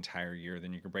at for the entire year.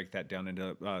 Then you can break that down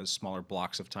into smaller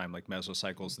blocks of time, like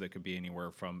mesocycles that could be anywhere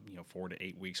from 4 to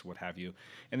 8 weeks, what have you.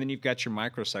 And then you've got your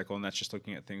microcycle, and that's just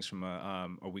looking at things from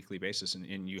a weekly basis.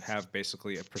 And you have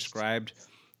basically a prescribed,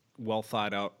 well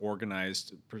thought out,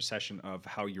 organized procession of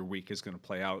how your week is going to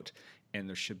play out. And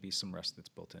there should be some rest that's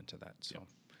built into that. So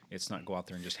it's not go out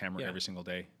there and just hammer every single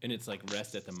day. And it's like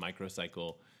rest at the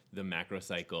microcycle, the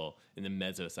macrocycle, and the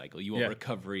mesocycle. You want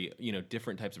recovery,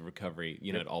 different types of recovery,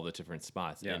 at all the different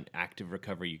spots. And active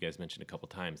recovery, you guys mentioned a couple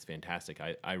times, fantastic.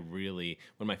 I really,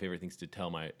 one of my favorite things to tell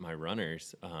my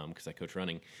runners, because I coach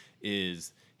running,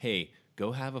 is, hey,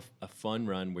 go have a fun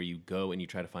run where you go and you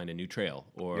try to find a new trail.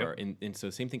 Or and so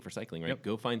same thing for cycling, right?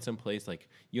 Go find some place, like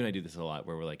you and I do this a lot,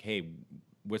 where we're like, hey,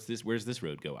 what's this? Where's this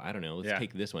road go? I don't know. Let's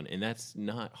take this one. And that's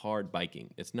not hard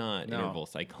biking. It's not interval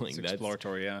cycling. It's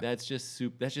exploratory. That's just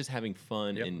that's just having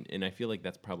fun. And I feel like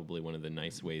that's probably one of the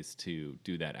nice ways to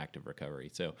do that active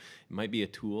recovery. So it might be a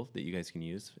tool that you guys can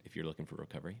use if you're looking for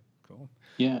recovery. Cool.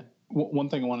 Yeah. One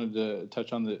thing I wanted to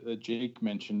touch on that Jake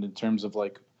mentioned in terms of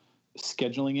like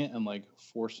scheduling it and like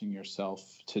forcing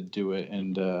yourself to do it.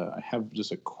 And I have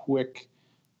just a quick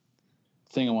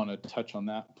thing I want to touch on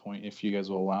that point, if you guys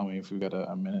will allow me, if we've got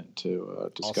a minute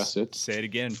to discuss it. Say it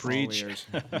again, preach.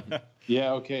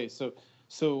 Yeah. Okay.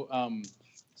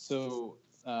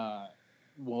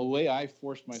 Well, the way I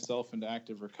forced myself into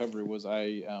active recovery was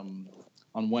on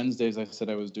Wednesdays, I said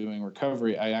I was doing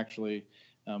recovery. I actually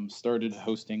started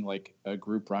hosting like a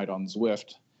group ride on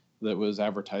Zwift that was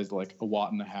advertised like 1.5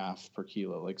 watts per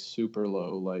kilo, like super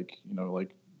low. Like,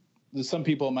 like some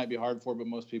people it might be hard for, but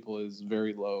most people is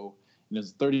very low. And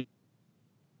it's 30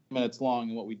 minutes long.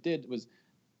 And what we did was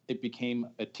it became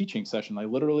a teaching session. I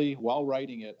literally, while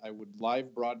writing it, I would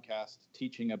live broadcast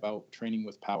teaching about training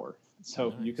with power.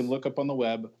 So you can look up on the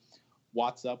web,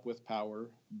 What's Up with Power,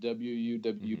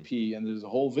 WUWP, and there's a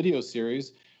whole video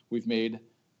series we've made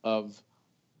of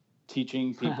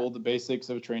teaching people the basics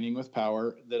of training with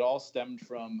power that all stemmed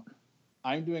from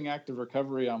I'm doing active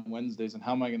recovery on Wednesdays, and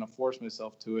how am I going to force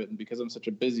myself to it? And because I'm such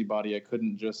a busybody, I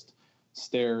couldn't just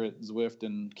stare at Zwift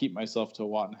and keep myself to 1.5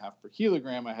 watts per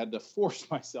kilogram. I had to force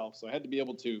myself. So I had to be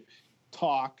able to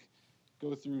talk,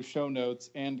 go through show notes,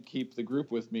 and keep the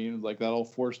group with me. And like that all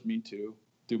forced me to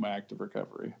do my active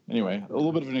recovery. Anyway, a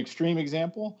little bit of an extreme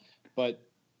example, but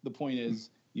the point is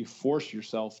you force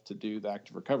yourself to do the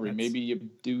active recovery. Maybe you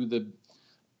do the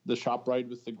shop ride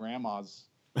with the grandmas.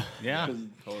 Yeah.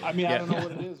 I mean, I don't know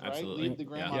what it is, right? Absolutely. Leave the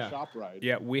grandma shop ride.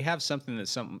 Yeah, we have something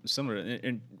that's similar.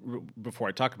 And before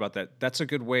I talk about that, that's a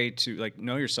good way to like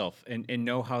know yourself and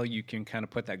know how you can kind of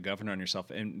put that governor on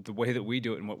yourself. And the way that we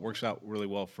do it and what works out really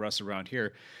well for us around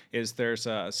here is there's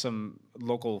some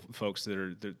local folks that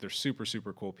are they're super,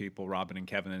 super cool people, Robin and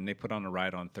Kevin, and they put on a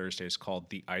ride on Thursdays called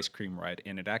the Ice Cream Ride.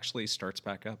 And it actually starts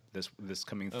back up this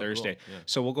coming Thursday. Cool. Yeah.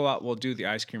 So we'll go out, we'll do the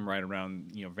ice cream ride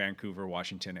around, Vancouver,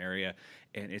 Washington area.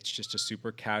 And it's just a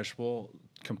super casual,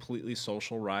 completely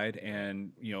social ride.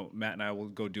 And, Matt and I will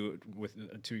go do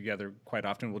it together quite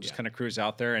often. We'll just kind of cruise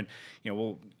out there and,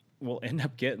 we'll end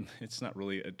up getting, it's not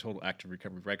really a total active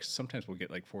recovery ride because sometimes we'll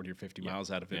get like 40 or 50 miles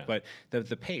out of it. But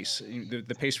the pace,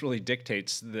 the pace really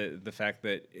dictates the fact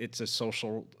that it's a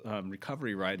social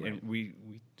recovery ride. Right.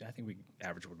 And I think we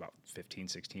average about 15,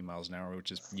 16 miles an hour,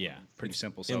 which is pretty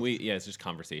simple. So and it's just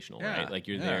conversational, right? Like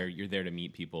you're there to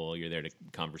meet people, you're there to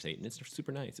conversate, and it's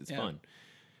super nice. It's fun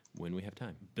when we have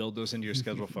time. Build those into your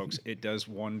schedule, folks. It does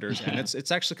wonders, and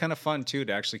it's actually kind of fun too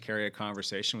to actually carry a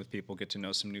conversation with people, get to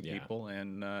know some new people,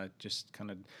 and just kind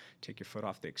of take your foot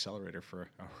off the accelerator for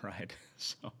a ride.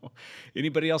 So,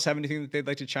 anybody else have anything that they'd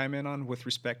like to chime in on with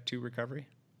respect to recovery?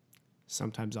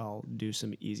 Sometimes I'll do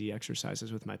some easy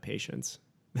exercises with my patients.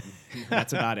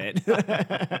 That's about it.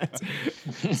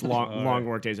 It's long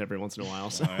work days every once in a while.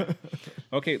 So.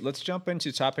 Okay, let's jump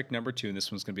into topic number 2, and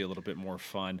this one's going to be a little bit more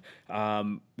fun.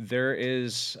 There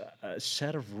is a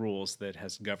set of rules that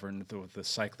has governed the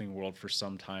cycling world for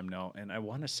some time now, and I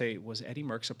want to say, was Eddie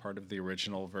Merckx a part of the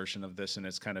original version of this, and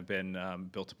it's kind of been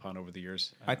built upon over the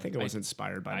years? I think it was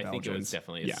inspired by Belgians. I think it was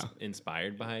definitely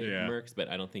inspired by Merckx, but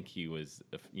I don't think he was,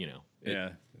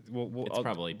 it's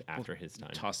probably after his time.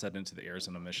 Toss that into the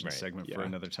Arizona Mission segment for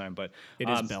another time. But it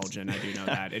is Belgian. I do know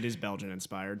that. It is Belgian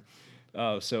inspired.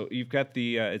 Oh, so you've got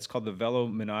the, it's called the Velo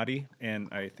Minati, and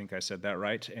I think I said that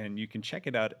right. And you can check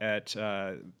it out at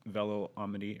Velo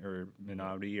Omni or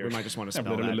Minati. Or we might just want to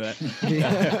spell that.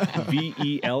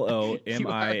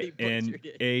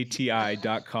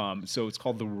 VELOMINATI.com. So it's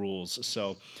called The Rules.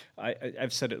 So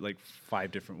I've said it like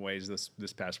 5 different ways this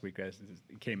past week. It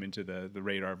came into the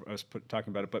radar. I was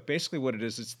talking about it. But basically what it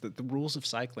is, it's the rules of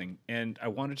cycling. And I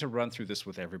wanted to run through this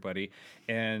with everybody.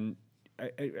 And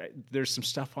there's some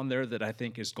stuff on there that I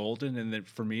think is golden, and then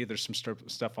for me, there's some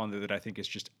stuff on there that I think is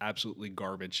just absolutely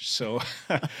garbage. So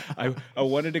I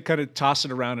wanted to kind of toss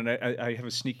it around, and I have a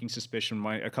sneaking suspicion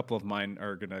a couple of mine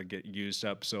are gonna get used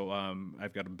up. So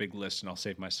I've got a big list, and I'll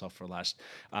save myself for last.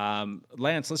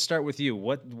 Lance, let's start with you.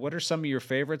 What are some of your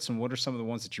favorites, and what are some of the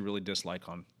ones that you really dislike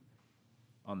on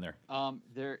there?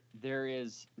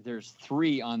 There's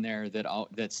 3 on there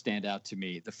that stand out to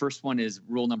me. The first one is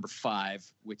rule number 5,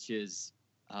 which is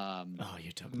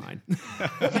you took mine.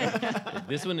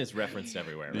 This one is referenced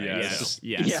everywhere, right? Yes.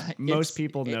 Yeah, most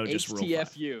people know just rule 5.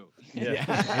 HTFU.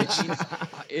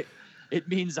 It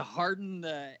means harden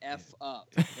the F up,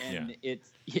 and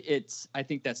it's. I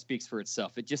think that speaks for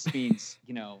itself. It just means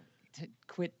to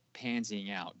quit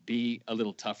pansying out. Be a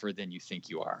little tougher than you think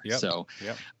you are. Yep. So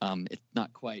it's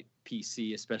not quite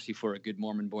PC, especially for a good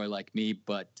Mormon boy like me,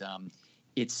 but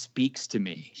it speaks to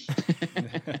me.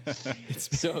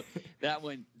 So that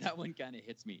one kind of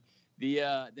hits me.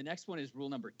 The next one is rule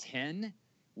number 10,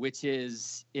 which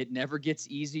is it never gets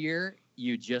easier.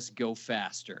 You just go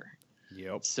faster.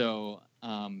 Yep. So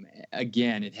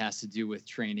again, it has to do with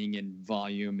training and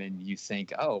volume. And you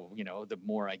think, oh, the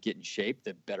more I get in shape,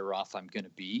 the better off I'm going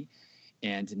to be.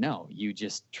 And no, you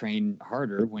just train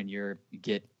harder when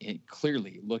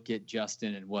clearly look at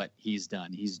Justin and what he's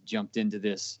done. He's jumped into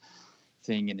this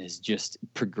thing and has just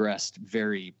progressed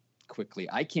very quickly.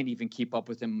 I can't even keep up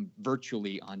with him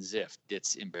virtually on Zwift.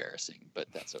 It's embarrassing, but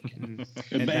that's okay.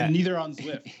 And neither on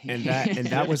Zwift. And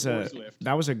that was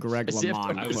a Greg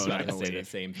LeMond I was quote. about to say the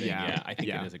same thing. Yeah, I think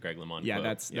it is a Greg LeMond yeah,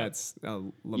 quote. That's a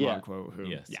LeMond quote.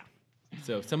 Yes. Yeah.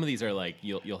 So some of these are like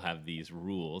you'll have these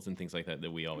rules and things like that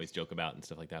we always joke about and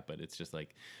stuff like that, but it's just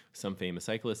like some famous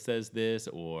cyclist says this,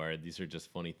 or these are just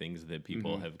funny things that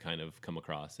people have kind of come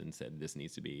across and said this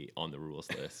needs to be on the rules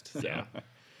list. So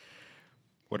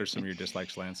what are some of your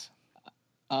dislikes, Lance?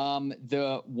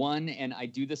 The one, and I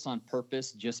do this on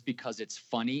purpose just because it's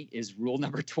funny, is rule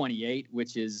number 28,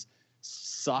 which is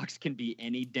socks can be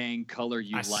any dang color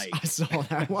you like. I saw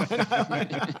that one.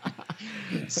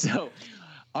 So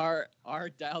our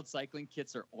dialed cycling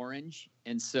kits are orange,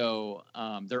 and so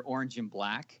they're orange and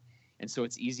black, and so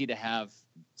it's easy to have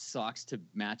socks to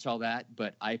match all that.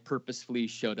 But I purposefully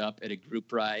showed up at a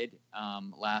group ride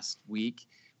last week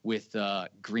with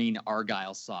green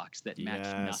Argyle socks that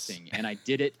matched nothing, and I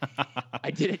did it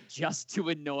just to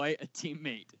annoy a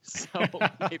teammate. So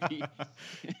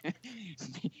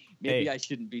maybe I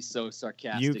shouldn't be so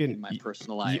sarcastic in my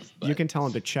personal life. You can tell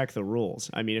him to check the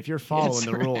rules. I mean, if you're following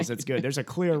the rules, it's good. There's a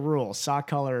clear rule: sock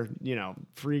color,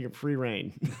 free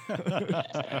reign.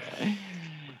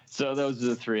 So those are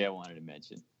the three I wanted to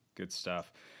mention. Good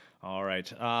stuff. All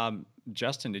right,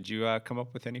 Justin, did you come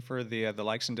up with any for the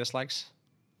likes and dislikes?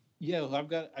 Yeah, well, I've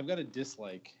got a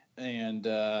dislike, and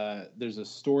there's a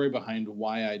story behind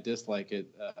why I dislike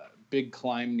it. Big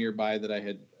climb nearby that I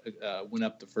had went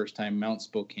up the first time, Mount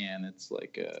Spokane. It's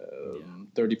like a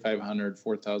 3,500,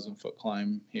 4,000 foot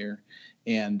climb here,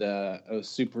 and I was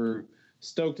super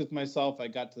stoked with myself. I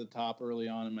got to the top early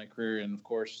on in my career, and of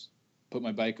course, put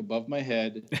my bike above my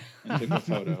head and took a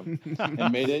photo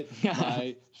and made it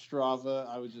my Strava.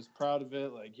 I was just proud of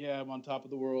it. Like, yeah, I'm on top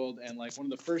of the world. And like one of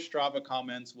the first Strava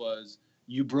comments was,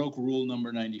 "You broke rule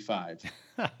number 95."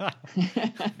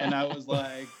 And I was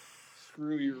like,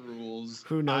 screw your rules.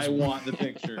 Who knows? I want the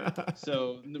picture.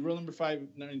 So the rule number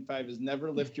 95 is never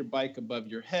lift your bike above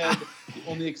your head. The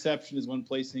only exception is when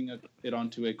placing it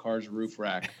onto a car's roof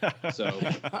rack. So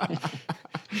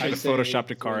I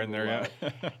photoshopped a car in there.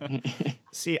 Yeah.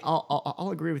 See, I'll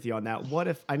agree with you on that. What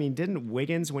if, didn't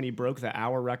Wiggins, when he broke the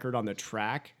hour record on the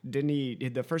track,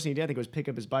 the first thing he did, I think, was pick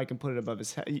up his bike and put it above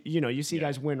his head. You see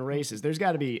guys win races. There's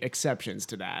got to be exceptions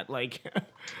to that. Like,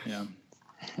 yeah.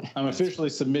 I'm officially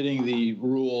submitting the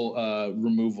rule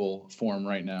removal form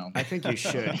right now. I think you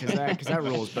should, because that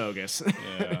rule is bogus.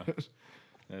 Yeah,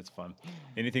 that's fun.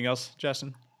 Anything else,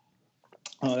 Justin?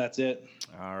 Oh, that's it.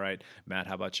 All right. Matt,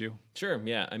 how about you? Sure.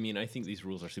 Yeah. I think these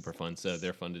rules are super fun, so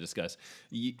they're fun to discuss.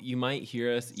 You might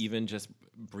hear us even just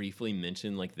briefly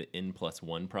mention like the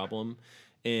N+1 problem.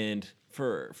 And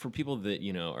for people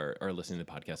that, are listening to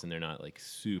the podcast and they're not like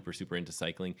super into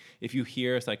cycling, if you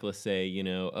hear a cyclist say,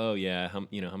 oh yeah, how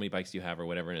many bikes do you have or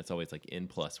whatever, and it's always like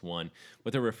N+1,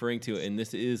 what they're referring to, and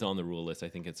this is on the rule list, I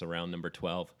think it's around number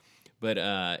 12, but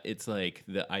it's like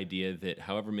the idea that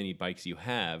however many bikes you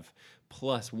have,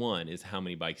 +1 is how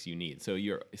many bikes you need. So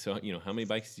how many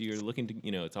bikes you're looking to,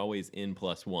 it's always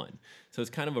N+1. So it's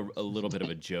kind of a little bit of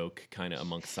a joke kind of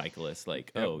amongst cyclists,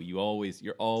 like, oh,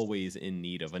 you're always in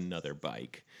need of another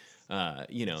bike. And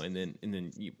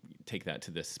then you take that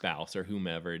to the spouse or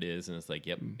whomever it is, and it's like,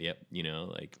 yep,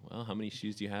 like, well, how many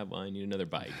shoes do you have? Well, I need another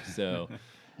bike. So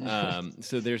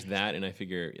so there's that, and I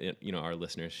figure our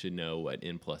listeners should know what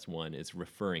N+1 is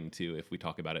referring to if we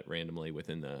talk about it randomly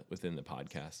within the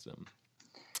podcast.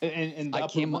 And the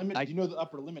upper limit, do you know the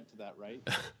upper limit to that, right?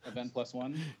 Of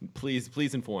N+1?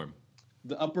 Please inform.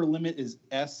 The upper limit is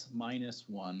S-1.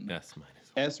 S-1.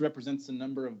 S represents the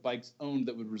number of bikes owned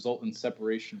that would result in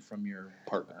separation from your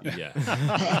partner. Yeah.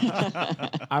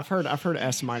 I've heard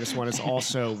S-1 is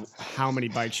also how many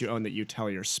bikes you own that you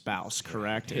tell your spouse,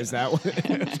 correct? Yeah. Is that what it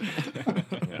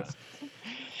is?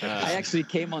 Yeah. I actually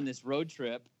came on this road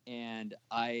trip and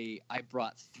I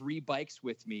brought 3 bikes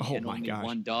with me and only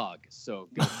one dog. So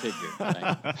go figure.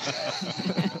 Right?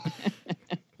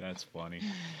 That's funny.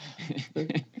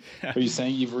 Are you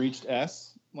saying you've reached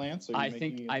S, Lance? I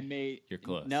think I may. You're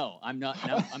close. No, I'm not.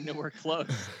 No, I'm nowhere close.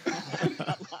 I've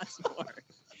got lots more.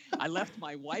 I left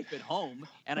my wife at home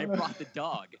and I brought the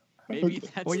dog. Maybe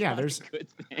that's not a good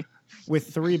thing.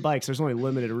 with 3 bikes, there's only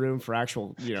limited room for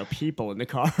actual, people in the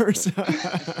cars.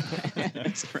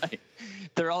 That's right.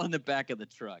 They're all in the back of the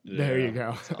truck. There you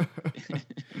go.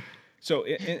 So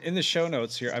in the show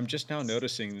notes here, I'm just now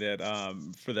noticing that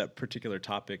for that particular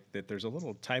topic that there's a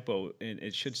little typo, and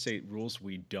it should say rules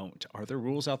we don't. Are there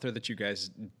rules out there that you guys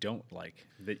don't like,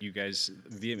 that you guys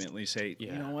vehemently say,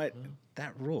 you know what,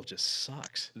 that rule just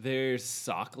sucks? There's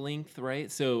sock length,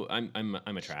 right? So I'm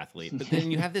a triathlete, but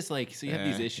then you have this you have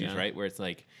these issues, right, where it's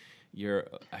like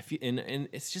I feel, and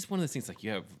it's just one of those things, like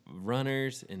you have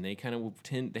runners and they kind of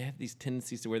they have these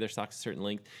tendencies to wear their socks a certain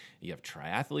length. You have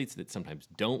triathletes that sometimes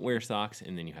don't wear socks,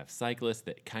 and then you have cyclists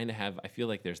that kind of have, I feel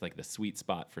like there's like the sweet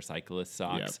spot for cyclist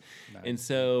socks. Yep. And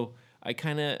so I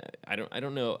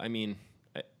don't know. I mean,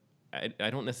 I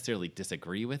don't necessarily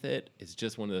disagree with it. It's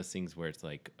just one of those things where it's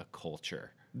like a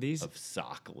culture of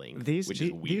sock length, which is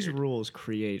weird. These rules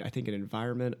create, I think, an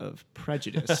environment of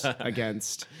prejudice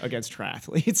against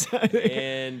triathletes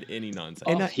and any nonsense.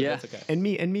 And that's okay. And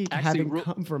me actually, having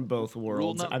come from both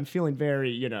worlds, I'm feeling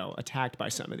very, attacked by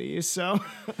some of these. So,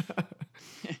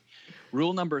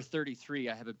 rule number 33,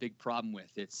 I have a big problem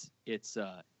with. It's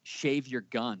shave your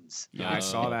guns. Yeah, I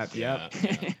saw that. Yep.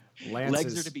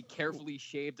 Legs are to be carefully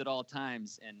shaved at all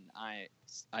times, and I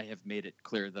have made it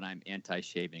clear that I'm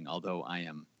anti-shaving, although I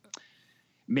am.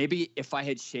 Maybe if I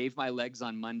had shaved my legs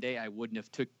on Monday, I wouldn't have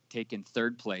taken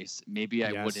 3rd place. Maybe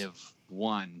I would have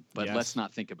won, but let's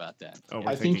not think about that.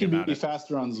 I think you'd be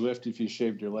faster on Zwift if you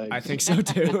shaved your legs. I think so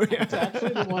too. It's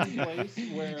actually the one place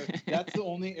where that's the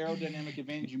only aerodynamic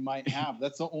advantage you might have.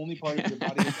 That's the only part of your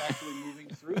body that's actually moving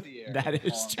through the air. That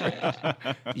is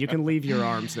true. You can leave your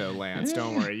arms though, Lance.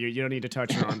 Don't worry. You don't need to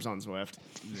touch your arms on Zwift.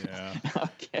 Yeah.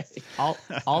 Okay.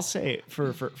 I'll say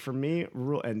for me,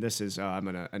 rule, and this is I'm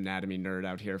an anatomy nerd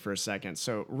out here for a second.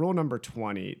 So rule number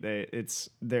 20,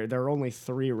 there are only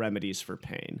 3 remedies for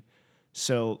pain.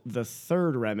 So the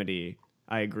 3rd remedy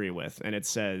I agree with, and it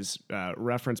says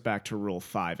reference back to Rule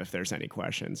 5 if there's any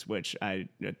questions, which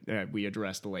we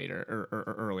addressed later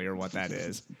or earlier what that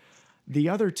is. The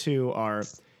other 2 are,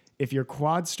 if your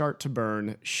quads start to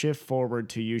burn, shift forward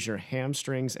to use your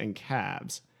hamstrings and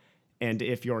calves. And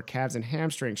if your calves and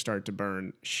hamstrings start to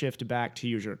burn, shift back to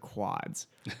use your quads.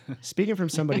 Speaking from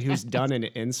somebody who's done an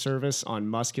in-service on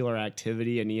muscular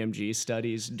activity and EMG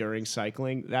studies during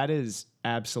cycling, that is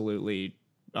absolutely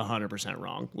 100%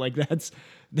 wrong. Like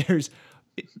there's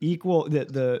equal,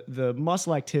 the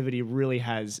muscle activity really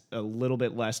has a little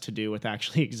bit less to do with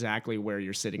actually exactly where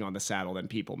you're sitting on the saddle than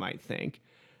people might think.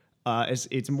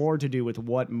 It's more to do with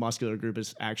what muscular group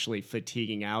is actually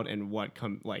fatiguing out and what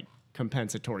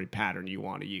compensatory pattern you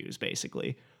want to use,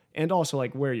 basically, and also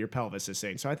like where your pelvis is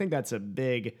sitting. So I think that's a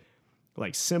big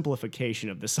simplification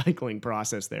of the cycling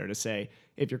process there, to say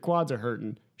if your quads are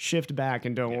hurting, shift back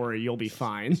and don't worry, you'll be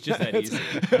fine. It's just that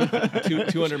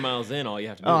easy. 200 miles in, all you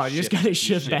have to do is you just got to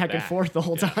shift back and forth the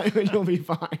whole time and you'll be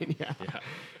fine.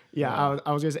 Yeah.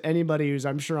 I was just, anybody who's,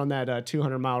 I'm sure on that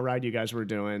 200-mile ride you guys were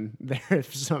doing there,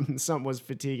 if something was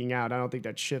fatiguing out, I don't think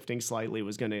that shifting slightly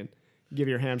was going to give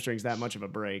your hamstrings that much of a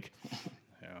break.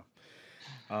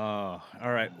 All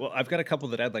right. Well, I've got a couple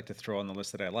that I'd like to throw on the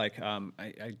list that I like.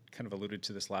 I kind of alluded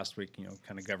to this last week,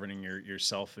 kind of governing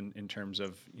yourself in terms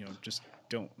of, just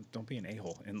don't be an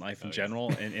a-hole in life in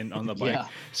general and on the bike. Yeah.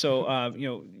 So,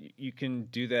 you can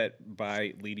do that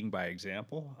by leading by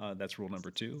example. That's rule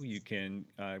number 2. You can,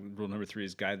 rule number 3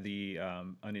 is guide the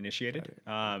uninitiated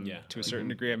to a certain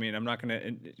degree. I mean, I'm not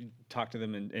going to talk to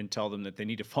them and tell them that they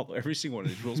need to follow every single one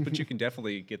of these rules, but you can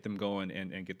definitely get them going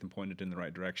and get them pointed in the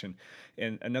right direction.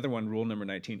 And another one, rule number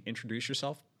 19, introduce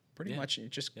yourself. Pretty much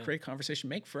just create conversation,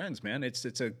 make friends, man. It's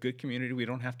a good community. We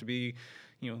don't have to be,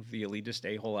 the elitist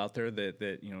a-hole out there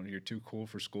that you're too cool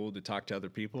for school to talk to other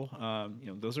people.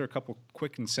 Those are a couple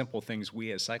quick and simple things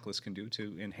we as cyclists can do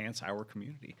to enhance our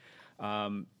community.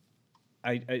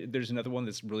 There's another one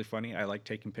that's really funny. I like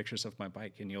taking pictures of my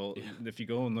bike, and if you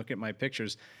go and look at my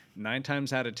pictures, 9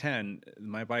 times out of 10,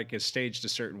 my bike is staged a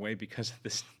certain way because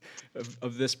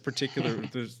of this particular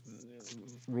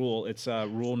rule. It's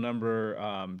rule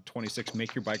number 26,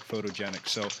 make your bike photogenic.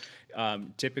 So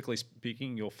typically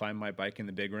speaking, you'll find my bike in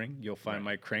the big ring. You'll find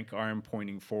my crank arm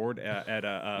pointing forward at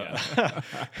a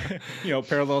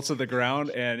parallel to the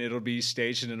ground, and it'll be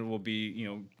staged and it will be,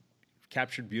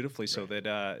 captured beautifully so that,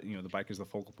 the bike is the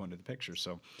focal point of the picture.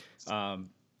 So,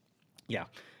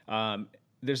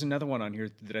 there's another one on here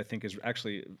that I think is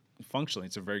actually functionally,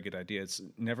 it's a very good idea. It's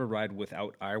never ride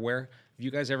without eyewear. Have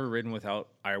you guys ever ridden without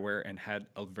eyewear and had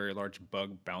a very large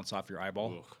bug bounce off your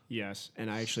eyeball? Ugh. Yes, and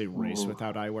I actually race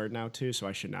without eyewear now too, so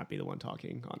I should not be the one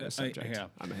talking on this subject.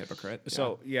 I'm a hypocrite.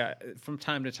 So from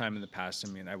time to time in the past,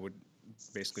 I mean, I would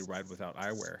basically ride without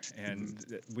eyewear. And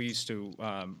we used to,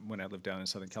 when I lived down in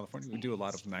Southern California, we do a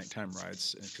lot of nighttime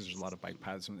rides because there's a lot of bike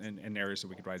paths and areas that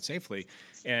we could ride safely.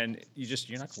 And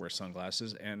you're not gonna wear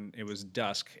sunglasses. And it was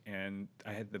dusk, and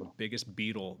I had the biggest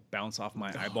beetle bounce off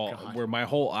my eyeball, where my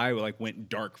whole eye went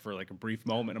dark for like a brief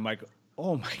moment. I'm like,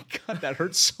 oh my God, that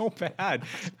hurts so bad.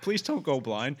 Please don't go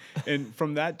blind. And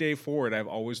from that day forward, I've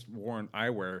always worn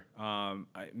eyewear.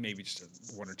 Maybe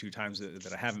just one or two times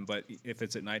that I haven't, but if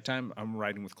it's at nighttime, I'm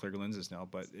riding with clear lenses now.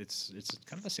 But it's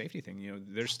kind of a safety thing. You know,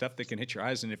 there's stuff that can hit your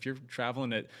eyes. And if you're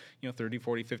traveling at, 30,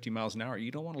 40, 50 miles an hour, you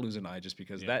don't want to lose an eye just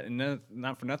because that, and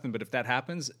not for nothing, but if that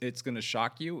happens, it's going to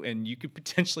shock you and you could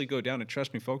potentially go down. And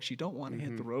trust me, folks, you don't want to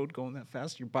hit the road going that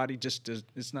fast. Your body just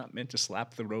it's not meant to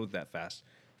slap the road that fast.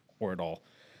 Or at all.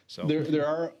 So there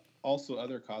are also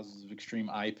other causes of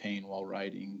extreme eye pain while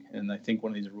riding, and I think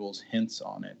one of these rules hints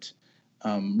on it.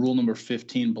 Rule number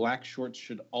 15: black shorts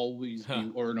should always be,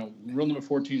 or no, rule number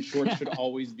 14: shorts should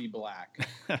always be black.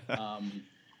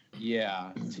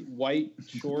 White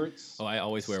shorts. Oh, I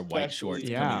always wear white shorts.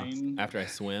 After I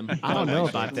swim. I don't know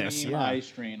about this. Eye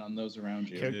strain on those around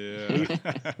you.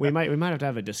 We might have to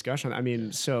have a discussion. I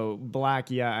mean, so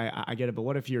black, I get it. But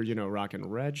what if you're rocking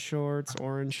red shorts,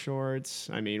 orange shorts?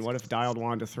 I mean, what if Dialed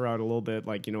wanted to throw out a little bit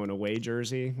like an away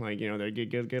jersey, like they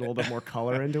get a little bit more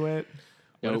color into it?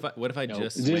 What if I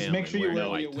just make sure you wear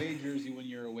the away jersey when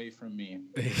you're away from me?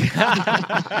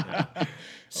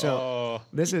 So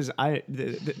this is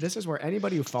where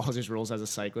anybody who follows these rules as a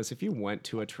cyclist, if you went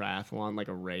to a triathlon like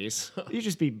a race, you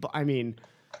just be. I mean,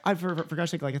 for gosh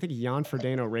sake, like I think Jan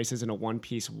Frodeno races in a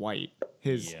one-piece white.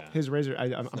 His razor.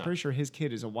 I'm pretty sure his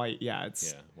kid is a white. Yeah,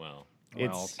 it's. Yeah. Wow.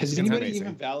 Has anybody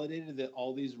even validated that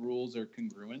all these rules are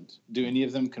congruent? Do any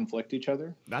of them conflict each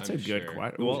other? That's a good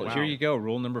question. Well, here you go.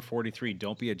 Rule number 43: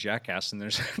 don't be a jackass. And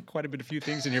there's quite a few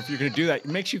things in here. If you're going to do that, it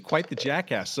makes you quite the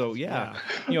jackass. So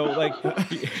like.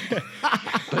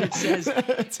 But it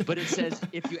says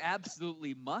if you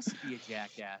absolutely must be a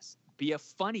jackass, be a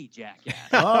funny jackass.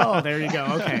 Oh, there you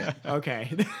go.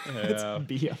 Okay.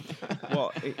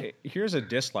 Well, here's a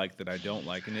dislike that I don't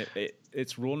like, and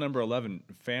it's rule number 11.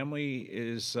 Family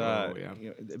is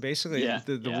basically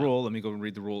the rule. Let me go and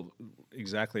read the rule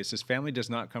exactly. It says family does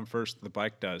not come first; the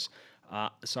bike does.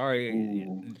 Sorry,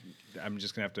 I'm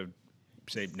just gonna have to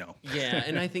say no. Yeah,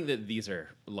 and I think that these are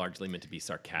largely meant to be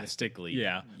sarcastically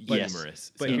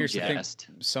humorous. But here's the thing: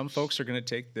 some folks are going to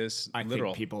take this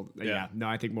literal. I think people,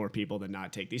 I think more people than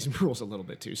not take these rules a little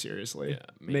bit too seriously.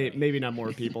 Yeah, maybe not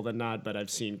more people than not, but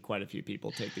I've seen quite a few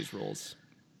people take these rules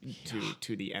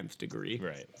to the nth degree.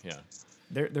 Right. Yeah.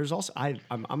 There's also I'm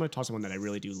going to toss one that I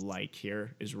really do like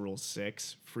here is Rule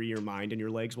 6: free your mind and your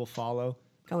legs will follow.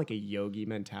 Kind of like a yogi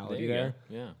mentality there.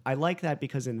 Yeah. I like that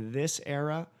because in this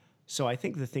era. So I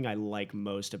think the thing I like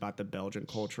most about the Belgian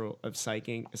culture of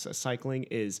cycling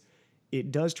is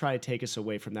it does try to take us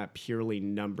away from that purely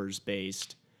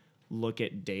numbers-based look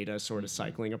at data sort of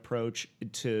cycling approach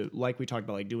to, like we talked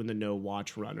about, like doing the no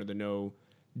watch run or the no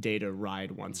data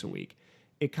ride once a week.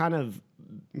 It kind of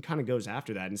goes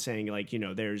after that and saying like,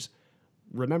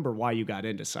 remember why you got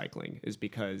into cycling is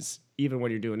because even when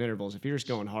you're doing intervals, if you're just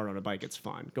going hard on a bike, it's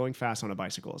fun. Going fast on a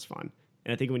bicycle is fun.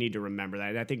 And I think we need to remember that.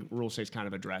 And I think Rule 6 kind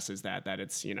of addresses that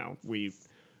it's,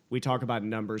 we talk about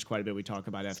numbers quite a bit. We talk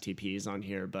about FTPs on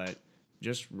here, but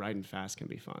just riding fast can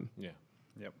be fun. Yeah.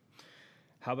 Yep.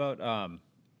 How about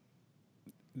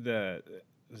let's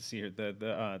see here,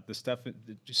 the stuff,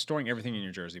 just storing everything in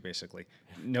your jersey, basically.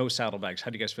 No saddlebags.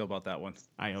 How do you guys feel about that one?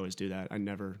 I always do that. I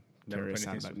never carry a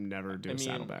saddlebag. Never do a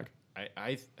saddlebag.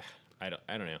 I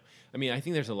don't know. I mean, I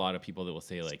think there's a lot of people that will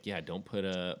say like, yeah, don't put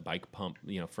a bike pump,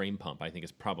 frame pump. I think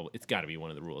it's got to be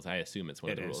one of the rules. I assume it's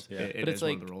one of the rules. Yeah. But it's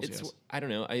like, one of the rules, yes. I don't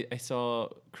know. I saw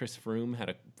Chris Froome had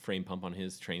a frame pump on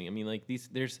his training. I mean, like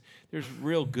there's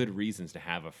real good reasons to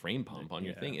have a frame pump on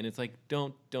your thing. And it's like,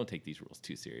 don't take these rules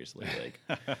too seriously. Like,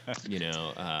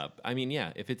 I mean,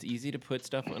 yeah, if it's easy to put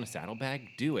stuff on a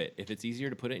saddlebag, do it. If it's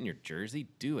easier to put it in your jersey,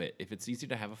 do it. If it's easier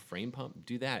to have a frame pump,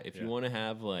 do that. If you want to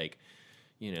have like,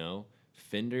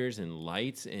 fenders and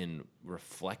lights and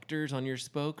reflectors on your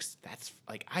spokes, that's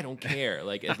like, I don't care.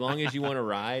 Like, as long as you want to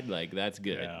ride, like, that's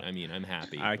good. Yeah. I mean, I'm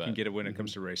happy. I can get it when it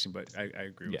comes to racing, but I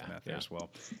agree with Matt there as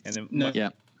well. And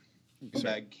then,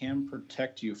 bag can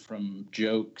protect you from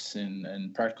jokes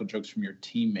and practical jokes from your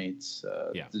teammates.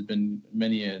 There's been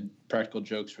many practical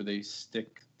jokes where they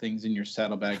stick things in your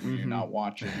saddlebag when you're not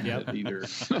watching. Either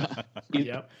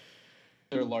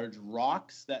There are large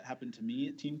rocks that happened to me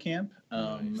at team camp,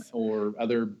 or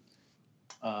other,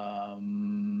 how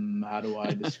do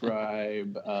I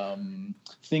describe,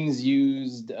 things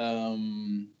used,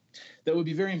 that would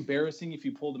be very embarrassing if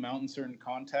you pulled them out in certain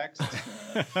contexts.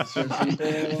 For certain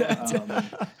people.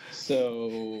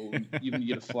 So you can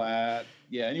get a flat.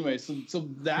 Yeah. Anyway, so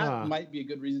that might be a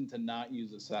good reason to not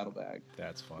use a saddlebag.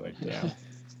 That's funny. But, yeah.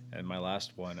 And my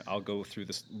last one, I'll go through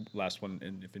this last one,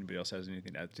 and if anybody else has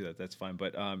anything to add to that, that's fine.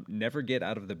 But never get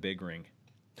out of the big ring.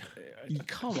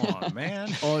 Come on, man.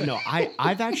 Oh no,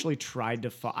 I've actually tried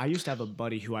to. I used to have a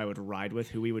buddy who I would ride with,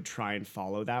 who we would try and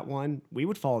follow that one. We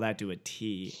would follow that to a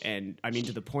T, and I mean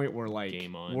to the point where like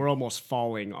we're almost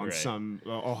falling on some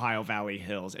Ohio Valley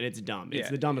hills, and it's dumb. It's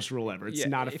the dumbest rule ever. It's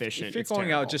not efficient. If you're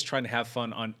going out just trying to have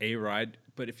fun on a ride,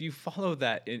 but if you follow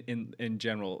that in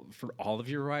general for all of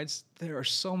your rides, there are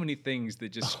so many things that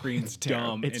just scream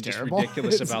dumb and just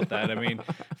ridiculous about that. I mean,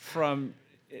 from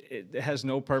it has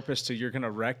no purpose to you're going to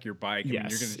wreck your bike. And you're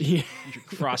going to you're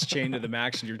cross-chain to the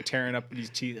max and you're tearing up these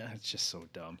teeth. It's just so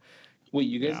dumb. Wait,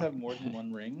 you guys have more than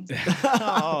one ring?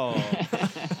 Oh.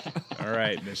 All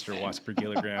right, Mr. Watts per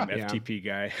kilogram, FTP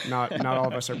guy. Not all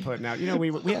of us are putting out. You know,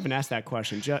 we haven't asked that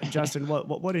question. Justin,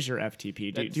 what is your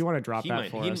FTP? Do you want to drop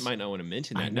that for us? He might not want to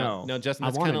mention that. I know. No, Justin,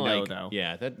 that's kind of like, though.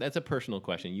 Yeah, that's a personal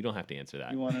question. You don't have to answer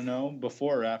that. You want to know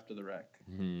before or after the wreck?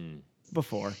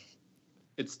 Before.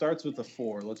 It starts with a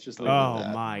 4. Let's just leave it at that.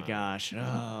 Oh my gosh.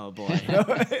 Oh boy.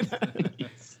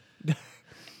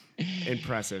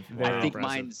 Impressive. I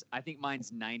think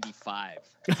mine's 95.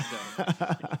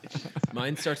 So.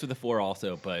 Mine starts with a 4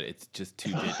 also, but it's just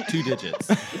two digits. 2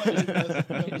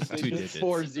 digits.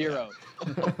 40.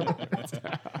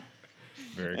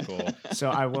 Very cool. So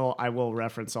I will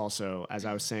reference also, as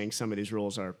I was saying, some of these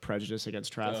rules are prejudice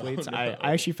against triathletes. Oh, no.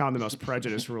 I actually found the most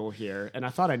prejudice rule here, and I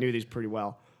thought I knew these pretty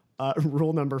well.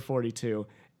 Rule number 42.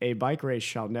 A bike race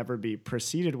shall never be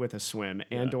preceded with a swim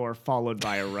and or followed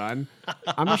by a run.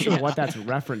 I'm not sure what that's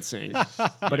referencing,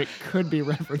 but it could be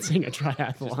referencing a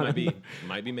triathlon.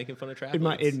 Might be making fun of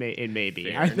triathletes. It may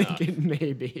be. Fair I think enough. it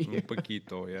may be. Un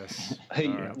poquito, yes. Hey,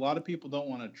 a lot of people don't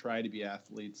want to try to be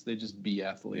athletes. They just be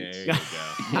athletes. There you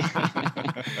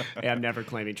go. Hey, I'm never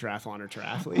claiming triathlon or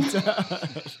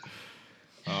triathletes.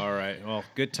 All right. Well,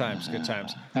 good times. Good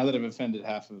times. Now that I've offended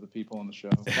half of the people on the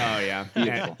show. Oh, yeah.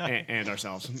 and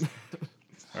ourselves.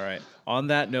 All right. On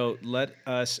that note, let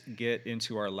us get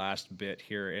into our last bit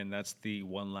here, and that's the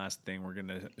one last thing. We're going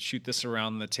to shoot this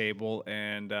around the table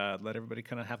and let everybody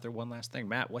kind of have their one last thing.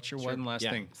 Matt, what's your one last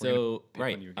thing? So,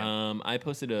 I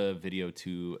posted a video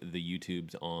to the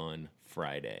YouTubes on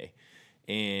Friday,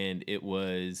 and it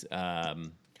was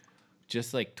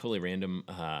just like totally random,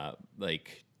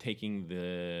 like taking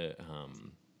the,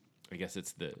 I guess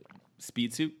it's the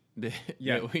speed suit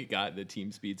that we got, the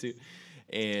team speed suit,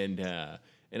 and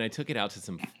I took it out to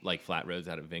some like flat roads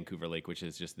out of Vancouver Lake, which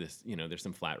is just this, there's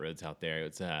some flat roads out there.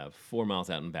 It's 4 miles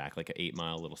out and back, like an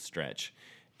 8-mile little stretch.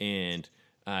 And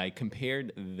I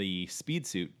compared the speed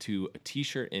suit to a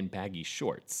t-shirt and baggy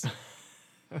shorts,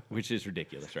 which is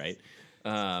ridiculous, right?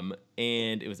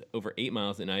 And it was over 8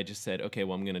 miles, and I just said, okay,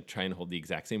 well, I'm going to try and hold the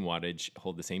exact same wattage,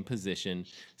 hold the same position.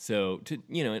 So,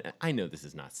 and I know this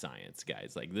is not science,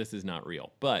 guys. Like, this is not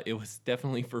real. But it was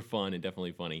definitely for fun and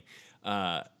definitely funny.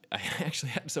 I actually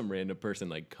had some random person,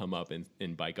 like, come up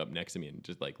and bike up next to me and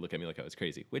just, like, look at me like I was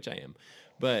crazy, which I am.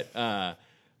 But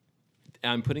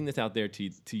I'm putting this out there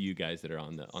to you guys that are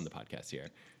on the podcast here.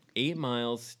 8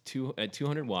 miles at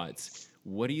 200 watts,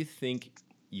 what do you think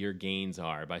your gains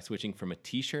are by switching from a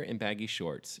t-shirt and baggy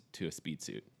shorts to a speed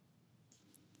suit?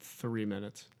 3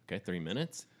 minutes. Okay, 3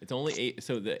 minutes. It's only 8.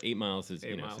 So the 8 miles is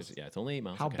 8 miles. It's only 8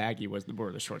 miles. How baggy were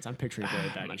the shorts? I'm picturing very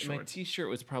baggy shorts. My t-shirt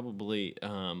was probably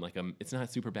like it's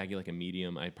not super baggy, like a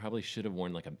medium. I probably should have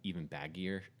worn like an even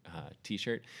baggier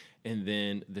t-shirt. And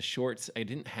then the shorts, I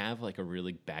didn't have like a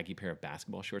really baggy pair of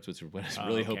basketball shorts, which is what I was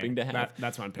really hoping to have.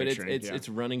 That's what I'm picturing. But it's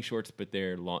running shorts, but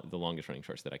they're the longest running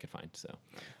shorts that I could find. So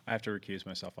I have to recuse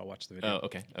myself. I'll watch the video. Oh,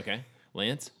 okay.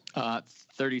 Lance?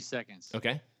 30 seconds.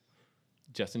 Okay.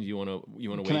 Justin, do you want to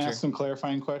wager? Can I ask some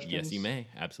clarifying questions? Yes, you may.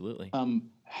 Absolutely.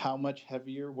 How much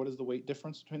heavier? What is the weight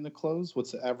difference between the clothes?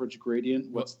 What's the average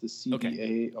gradient? What's the CDA?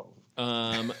 Okay.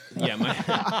 Oh. Yeah, my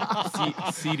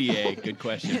CDA. Good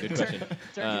question.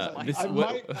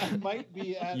 I might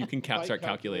be at. You can start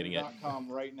calculating it.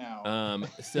 Right now.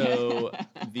 So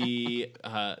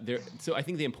So I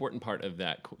think the important part of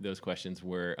those questions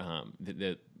were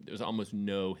there was almost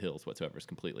no hills whatsoever. It's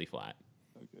completely flat.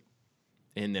 Okay.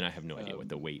 And then I have no idea what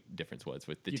the weight difference was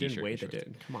with the you t-shirt. Didn't weigh and shorts.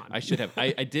 it. Come on. I should have.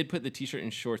 I did put the t-shirt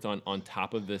and shorts on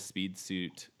top of the speed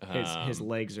suit. His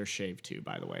legs are shaved too,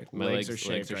 by the way. My legs are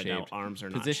shaved right now. Arms are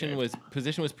position not shaved.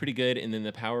 Position was pretty good, and then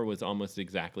the power was almost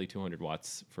exactly 200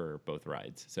 watts for both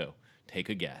rides. So take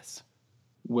a guess.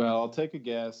 Well, I'll take a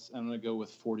guess. I'm going to go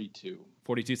with 42.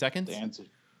 42 seconds? The answer.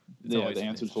 the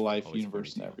answer to life,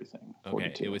 universe, and everything. Okay,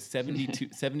 42. it was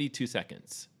 72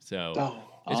 seconds. So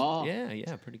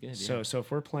yeah, pretty good. So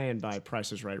if we're playing by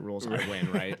Price is Right rules, I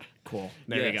win, right? Cool.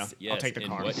 There you go. Yes. I'll take the And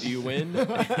car. what do you win?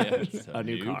 Yes, A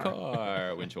new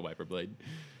car. Windshield wiper blade.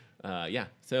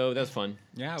 So that was fun.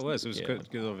 Yeah, it was. It was a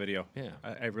good little video. Yeah.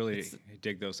 I really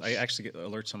dig those. I actually get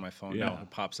alerts on my phone now. It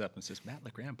pops up and says, Matt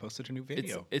LeGrand posted a new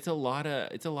video. It's a lot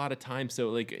of time. So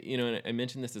like, and I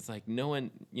mentioned this, it's like a lot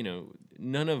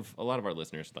of our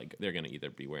listeners, like they're going to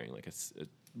either be wearing like a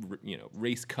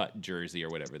race cut jersey or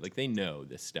whatever. Like they know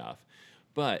this stuff.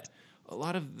 But a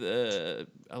lot of the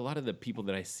people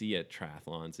that I see at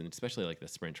triathlons, and especially like the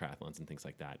sprint triathlons and things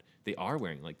like that, they are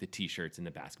wearing like the t-shirts and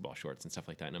the basketball shorts and stuff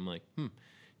like that. And I'm like,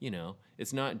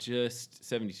 it's not just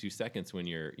 72 seconds when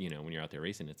you're out there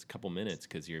racing. It's a couple minutes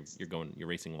because you're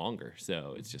racing longer.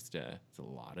 So it's just it's a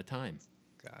lot of time.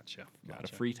 Gotcha. A lot of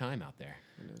free time out there.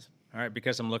 It is. All right,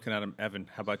 because I'm looking at him, Evan,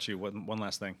 how about you? One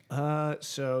last thing.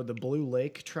 So the Blue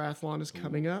Lake Triathlon is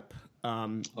coming up.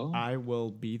 I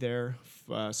will be there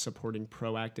supporting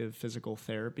Proactive Physical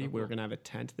Therapy. We're going to have a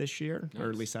tent this year, or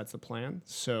at least that's the plan.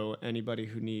 So anybody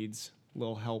who needs a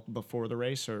little help before the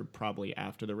race or probably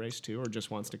after the race too, or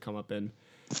just wants to come up and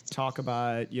talk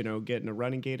about, getting a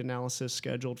running gait analysis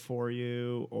scheduled for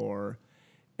you or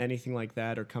anything like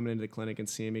that, or coming into the clinic and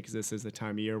seeing me, because this is the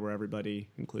time of year where everybody,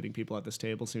 including people at this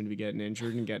table, seem to be getting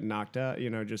injured and getting knocked out,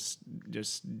 just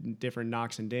different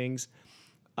knocks and dings.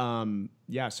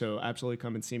 So absolutely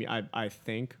come and see me. I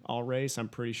think I'll race. I'm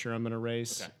pretty sure I'm going to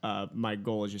race. Okay. My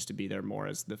goal is just to be there more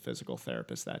as the physical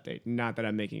therapist that day. Not that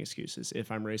I'm making excuses.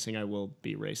 If I'm racing, I will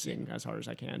be racing as hard as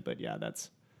I can. But yeah,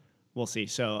 we'll see.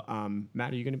 So,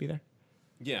 Matt, are you going to be there?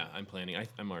 Yeah, I'm planning.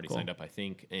 I'm already signed up, I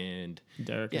think, and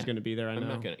Derek is going to be there. I'm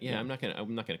not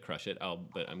gonna crush it.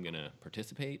 But I'm gonna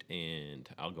participate and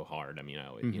I'll go hard. I mean, I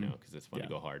always, because it's fun to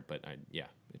go hard. But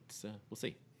it's we'll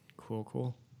see.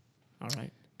 Cool. All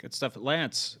right, good stuff.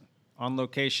 Lance, on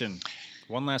location.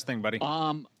 One last thing, buddy.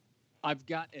 I've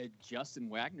got a Justin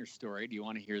Wagner story. Do you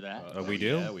want to hear that? We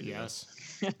do. Yeah, we do. Yes.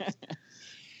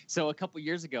 So a couple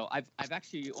years ago, I've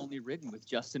actually only ridden with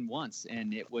Justin once,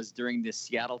 and it was during the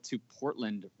Seattle to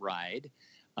Portland ride.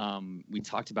 We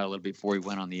talked about it a little bit before we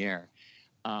went on the air.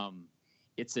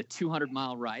 It's a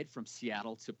 200-mile ride from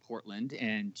Seattle to Portland,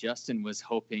 and Justin was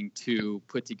hoping to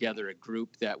put together a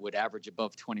group that would average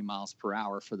above 20 miles per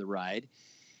hour for the ride.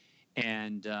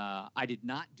 And I did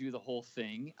not do the whole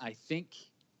thing. I think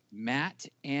Matt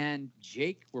and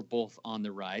Jake were both on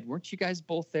the ride. Weren't you guys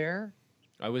both there?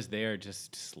 I was there,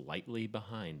 just slightly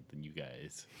behind than you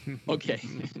guys. Okay.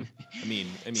 I mean,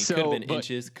 could have been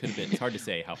inches. Could have been. It's hard to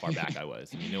say how far back I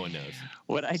was. I mean, no one knows.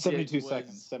 What I 72 did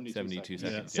seconds. 72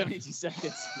 seconds. Yeah. 72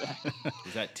 seconds.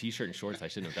 Is that t-shirt and shorts? I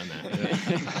shouldn't have done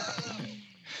that.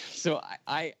 So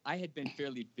I had been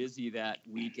fairly busy that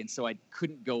week, and so I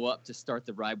couldn't go up to start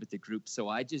the ride with the group. So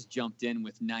I just jumped in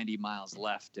with 90 miles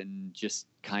left and just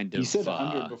kind of. You said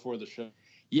 100 before the show.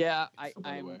 Yeah,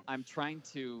 I'm trying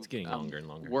to it's getting longer and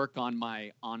longer. Work on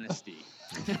my honesty,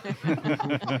 which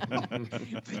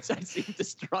I seem to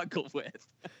struggle with.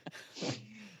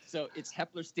 So it's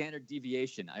Hepler standard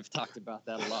deviation. I've talked about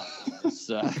that a lot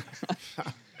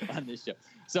on this show.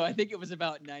 So I think it was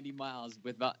about 90 miles.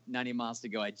 With about 90 miles to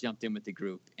go, I jumped in with the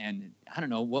group, and I don't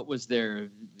know, what was there,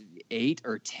 8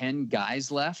 or 10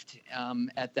 guys left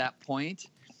at that point.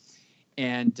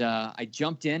 And I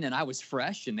jumped in, and I was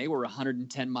fresh, and they were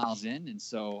 110 miles in, and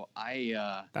so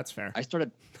that's fair. I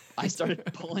started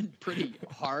pulling pretty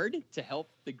hard to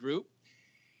help the group,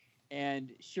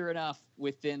 and sure enough,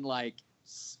 within like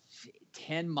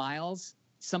 10 miles,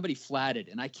 somebody flatted,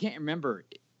 and I can't remember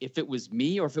if it was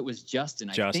me or if it was Justin.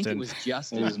 I think it was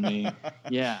Justin. It was me.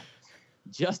 Yeah,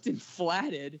 Justin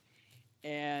flatted,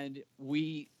 and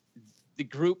the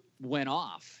group went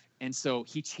off. And so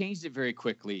he changed it very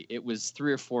quickly. It was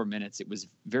 3 or 4 minutes. It was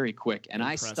very quick. And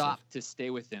Impressive. I stopped to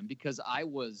stay with him because I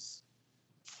was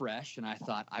fresh, and I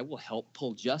thought I will help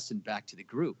pull Justin back to the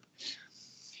group.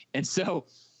 And so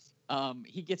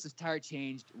he gets his tire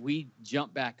changed. We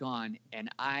jump back on, and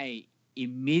I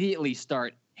immediately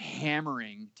start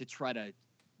hammering to try to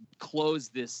close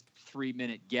this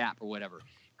 3-minute gap or whatever.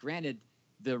 Granted,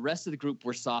 the rest of the group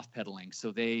were soft pedaling,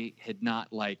 so they had not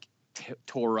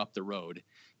tore up the road,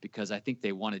 because I think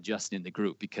they wanted Justin in the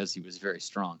group because he was very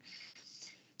strong.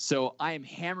 So I am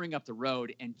hammering up the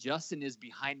road, and Justin is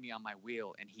behind me on my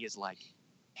wheel, and he is like,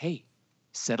 "Hey,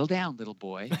 settle down, little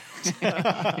boy.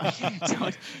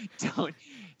 don't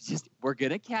just, we're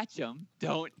going to catch him.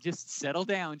 Don't, just settle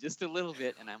down just a little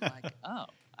bit." And I'm like, "Oh,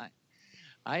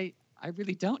 I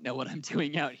really don't know what I'm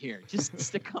doing out here. Just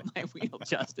stick on my wheel,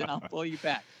 Justin. I'll pull you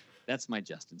back." That's my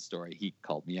Justin story. He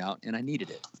called me out, and I needed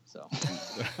it. So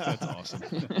that's awesome.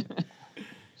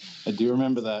 I do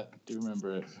remember that. Do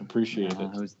remember it. Appreciate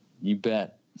it. You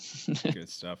bet. Good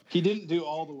stuff. He didn't do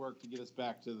all the work to get us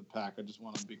back to the pack. I just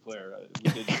want to be clear.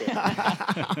 We did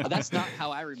That's not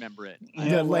how I remember it.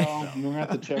 Yeah, well, we're gonna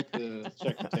have to check the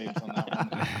tapes on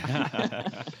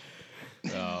that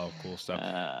one. Oh, cool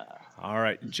stuff. All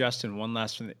right, Justin. One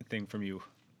last thing from you.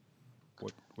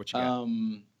 What you got?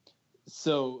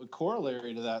 So a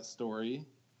corollary to that story,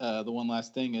 the one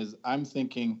last thing is I'm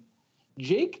thinking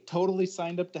Jake totally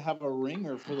signed up to have a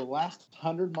ringer for the last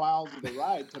 100 miles of the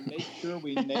ride to make sure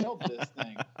we nailed this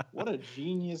thing. What a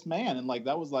genius man. And like,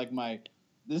 that was like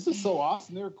this is so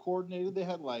awesome. They were coordinated. They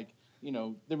had like,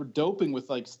 they were doping with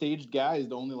like staged guys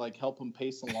to only like help them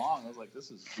pace along. I was like, this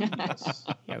is genius.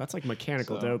 Yeah, that's like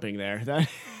mechanical doping there.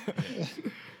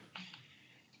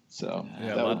 So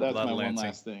yeah, that's my one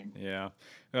last thing. Yeah.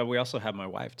 We also had my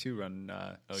wife too run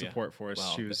support for us.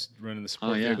 Wow. She was running the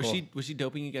support vehicle. Was she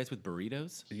doping you guys with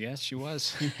burritos? Yes, she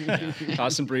was.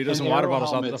 Tossing burritos and water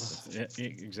bottles. Yeah,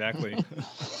 exactly.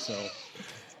 So,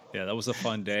 yeah, that was a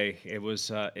fun day. It was,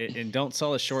 and don't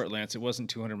sell us short, Lance. It wasn't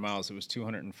 200 miles. It was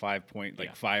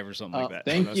 205.5 or something like that.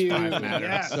 Thank you. 5 matter.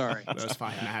 Yes. Sorry. Those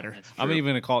 5 matter. I'm even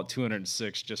gonna call it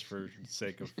 206 just for the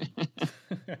sake of.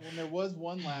 Well, there was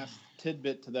one last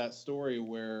tidbit to that story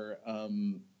where,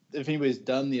 if anybody's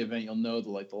done the event, you'll know that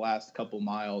like the last couple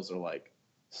miles are like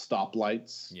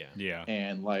stoplights. Yeah.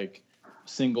 And like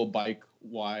single bike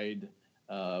wide,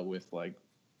 with like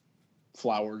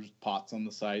flowers, pots on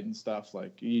the side and stuff.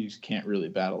 Like you just can't really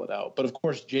battle it out. But of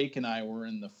course, Jake and I were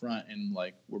in the front and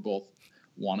like we're both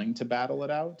wanting to battle it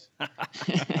out.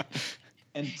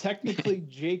 And technically,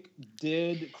 Jake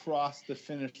did cross the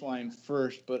finish line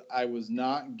first, but I was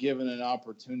not given an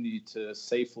opportunity to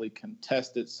safely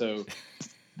contest it. So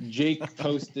Jake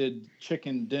posted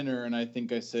chicken dinner, and I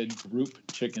think I said group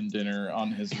chicken dinner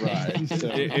on his ride. So.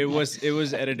 It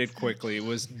was edited quickly. It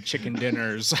was chicken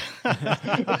dinners.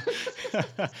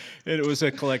 It was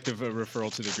a collective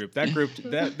referral to the group. That group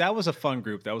that was a fun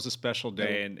group. That was a special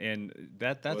day, and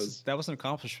that was an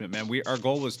accomplishment, man. Our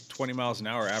goal was 20 miles an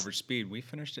hour average speed. We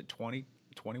finished at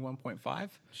 21.5,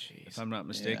 if I'm not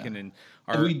mistaken. Yeah.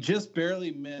 And we just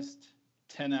barely missed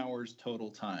 10 hours total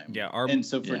time. Yeah,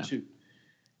 two.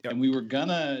 And we were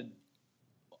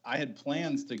I had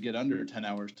plans to get under 10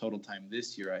 hours total time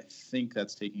this year. I think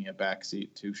that's taking a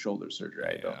backseat to shoulder surgery.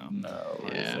 I don't know.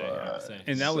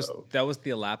 And that was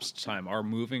the elapsed time. Our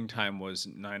moving time was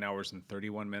 9 hours and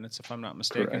 31 minutes, if I'm not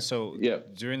mistaken. Correct. So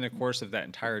during the course of that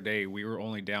entire day, we were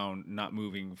only down, not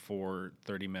moving for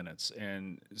 30 minutes.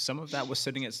 And some of that was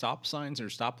sitting at stop signs or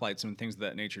stoplights and things of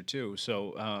that nature too.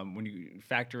 So when you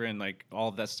factor in like all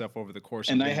of that stuff over the course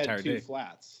of the entire day. And I had 2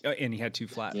 flats. And he had 2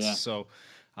 flats. Yeah. So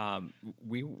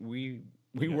we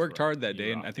worked hard that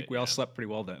day, and I think we all slept pretty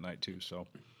well that night too. So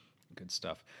good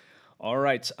stuff. All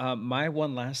right, my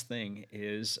one last thing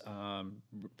is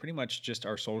pretty much just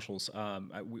our socials.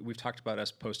 We've talked about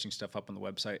us posting stuff up on the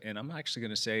website, and I'm actually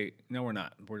going to say no, we're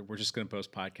not. We're just going to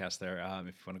post podcasts there. If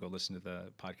you want to go listen to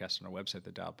the podcast on our website,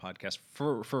 the Dial Podcast.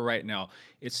 For right now,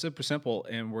 it's super simple,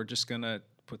 and we're just going to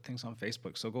put things on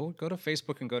Facebook. So go to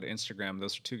Facebook and go to Instagram.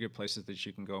 Those are 2 good places that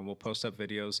you can go, and we'll post up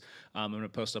videos. I'm going to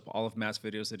post up all of Matt's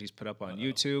videos that he's put up on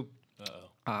YouTube.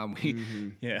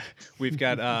 We've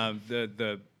got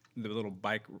the little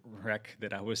bike wreck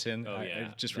that I was in. I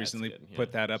just recently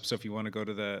put that up. So if you want to go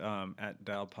to the at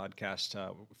Dial Podcast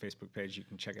Facebook page, you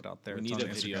can check it out there. We need a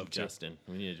video of Justin.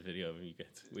 We need a video of you guys.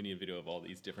 We need a video of all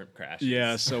these different crashes.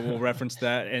 Yeah, so we'll reference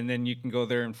that, and then you can go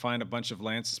there and find a bunch of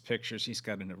Lance's pictures. He's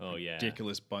got a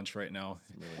ridiculous bunch right now.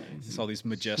 Really nice. It's all these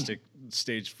majestic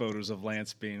staged photos of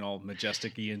Lance being all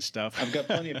majestic-y and stuff. I've got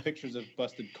plenty of pictures of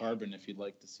busted carbon if you'd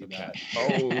like to see that.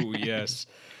 Oh, yes.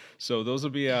 So those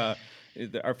will be our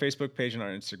Facebook page and our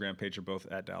Instagram page are both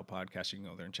at Dial Podcast. You can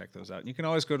go there and check those out. And you can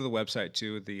always go to the website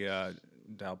too, the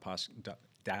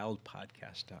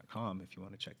dialedpodcast.com if you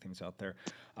want to check things out there.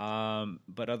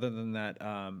 But other than that,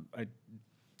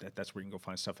 that's where you can go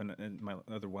find stuff. And my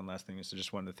other one last thing is I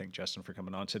just wanted to thank Justin for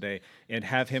coming on today and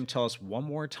have him tell us one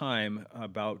more time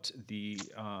about the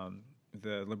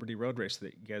Liberty Road Race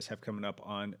that you guys have coming up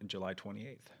on July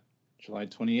 28th. July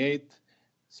 28th.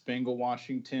 Spangle,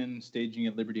 Washington, staging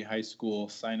at Liberty High School.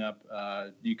 Sign up.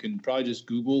 You can probably just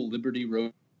Google Liberty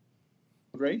Road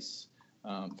Race.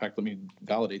 In fact, let me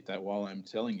validate that while I'm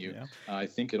telling you. Yeah. I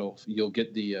think you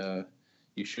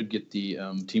should get the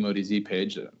Team ODZ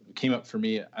page. It came up for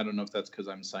me. I don't know if that's because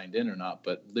I'm signed in or not,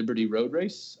 but Liberty Road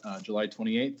Race, July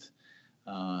 28th,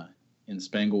 in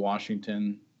Spangle,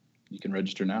 Washington. you can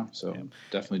register now. So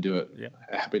definitely do it. Yeah.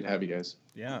 Happy to have you guys.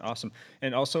 Yeah, awesome.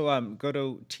 And also go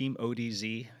to Team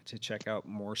ODZ to check out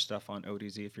more stuff on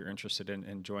ODZ if you're interested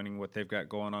in joining what they've got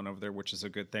going on over there, which is a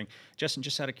good thing. Justin,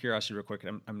 just out of curiosity real quick,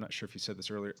 I'm not sure if you said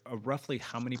this earlier, roughly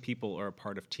how many people are a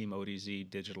part of Team ODZ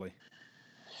digitally?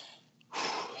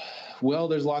 Well,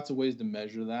 there's lots of ways to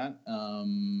measure that.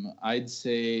 I'd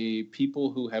say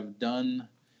people who have done,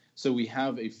 so we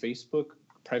have a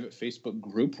private Facebook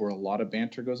group where a lot of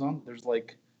banter goes on. There's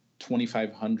like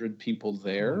 2,500 people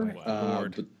there.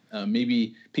 But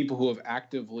maybe people who have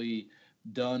actively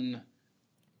done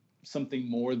something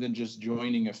more than just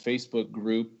joining a Facebook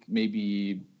group,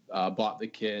 maybe bought the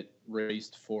kit,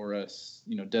 raced for us,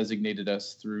 designated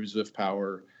us through Zwift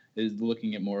Power, is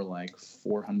looking at more like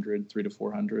 300 to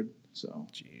 400. So,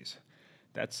 jeez,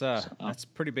 that's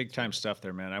pretty big time stuff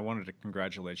there, man. I wanted to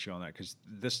congratulate you on that because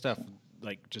this stuff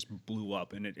just blew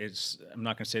up, and it's. I'm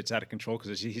not going to say it's out of control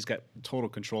because he's got total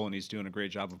control and he's doing a great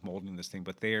job of molding this thing.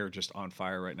 But they are just on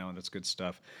fire right now, and it's good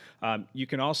stuff. You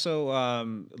can also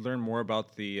learn more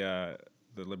about the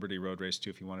Liberty Road Race too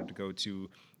if you wanted to go to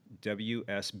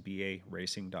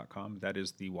WSBARacing.com. That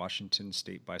is the Washington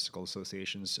State Bicycle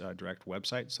Association's direct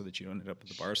website so that you don't end up at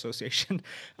the bar association.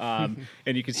 And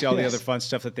you can see all the other fun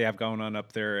stuff that they have going on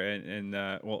up there and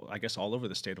well, I guess all over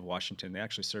the state of Washington. They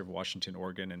actually serve Washington,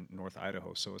 Oregon, and North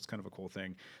Idaho, so it's kind of a cool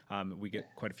thing. We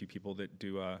get quite a few people that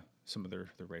do some of their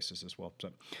races as well.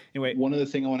 So anyway. One other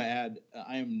thing I want to add,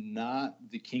 I am not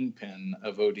the kingpin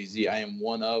of ODZ. I am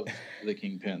one of the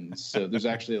kingpins. So there's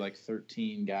actually like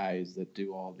 13 guys that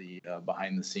do all the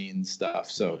behind the scenes stuff.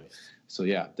 So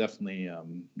yeah, definitely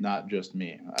not just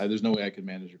me. There's no way I could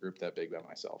manage a group that big by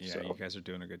myself. Yeah, so. You guys are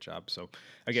doing a good job. So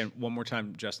again, one more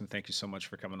time, Justin, thank you so much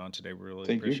for coming on today. We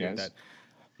really appreciate that.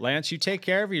 Lance, you take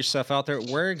care of yourself out there.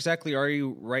 Where exactly are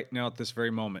you right now at this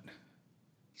very moment?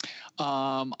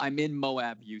 I'm in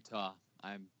Moab, Utah.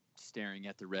 I'm staring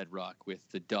at the Red Rock with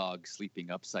the dog sleeping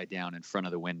upside down in front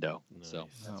of the window. Nice. So,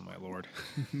 oh my Lord,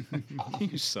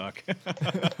 you suck.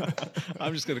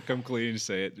 I'm just gonna come clean and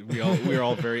say it. We're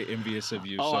all very envious of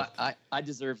you. Oh, so. I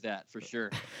deserve that for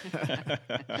sure.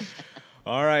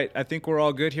 All right, I think we're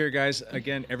all good here, guys.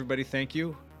 Again, everybody, thank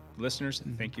you. Listeners,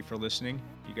 thank you for listening.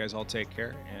 You guys all take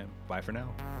care, and bye for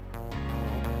now.